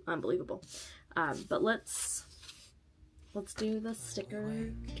 Show-stopping. Unbelievable. But let's do the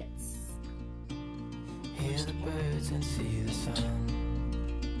sticker kits. Hear the birds and see the sun.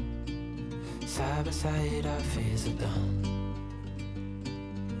 Side by side our fears are done.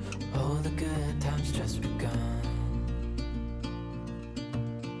 All the good times just begun.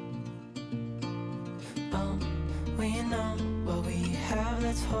 Oh, we know what we have,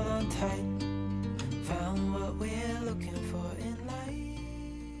 let's hold on tight. Found what we're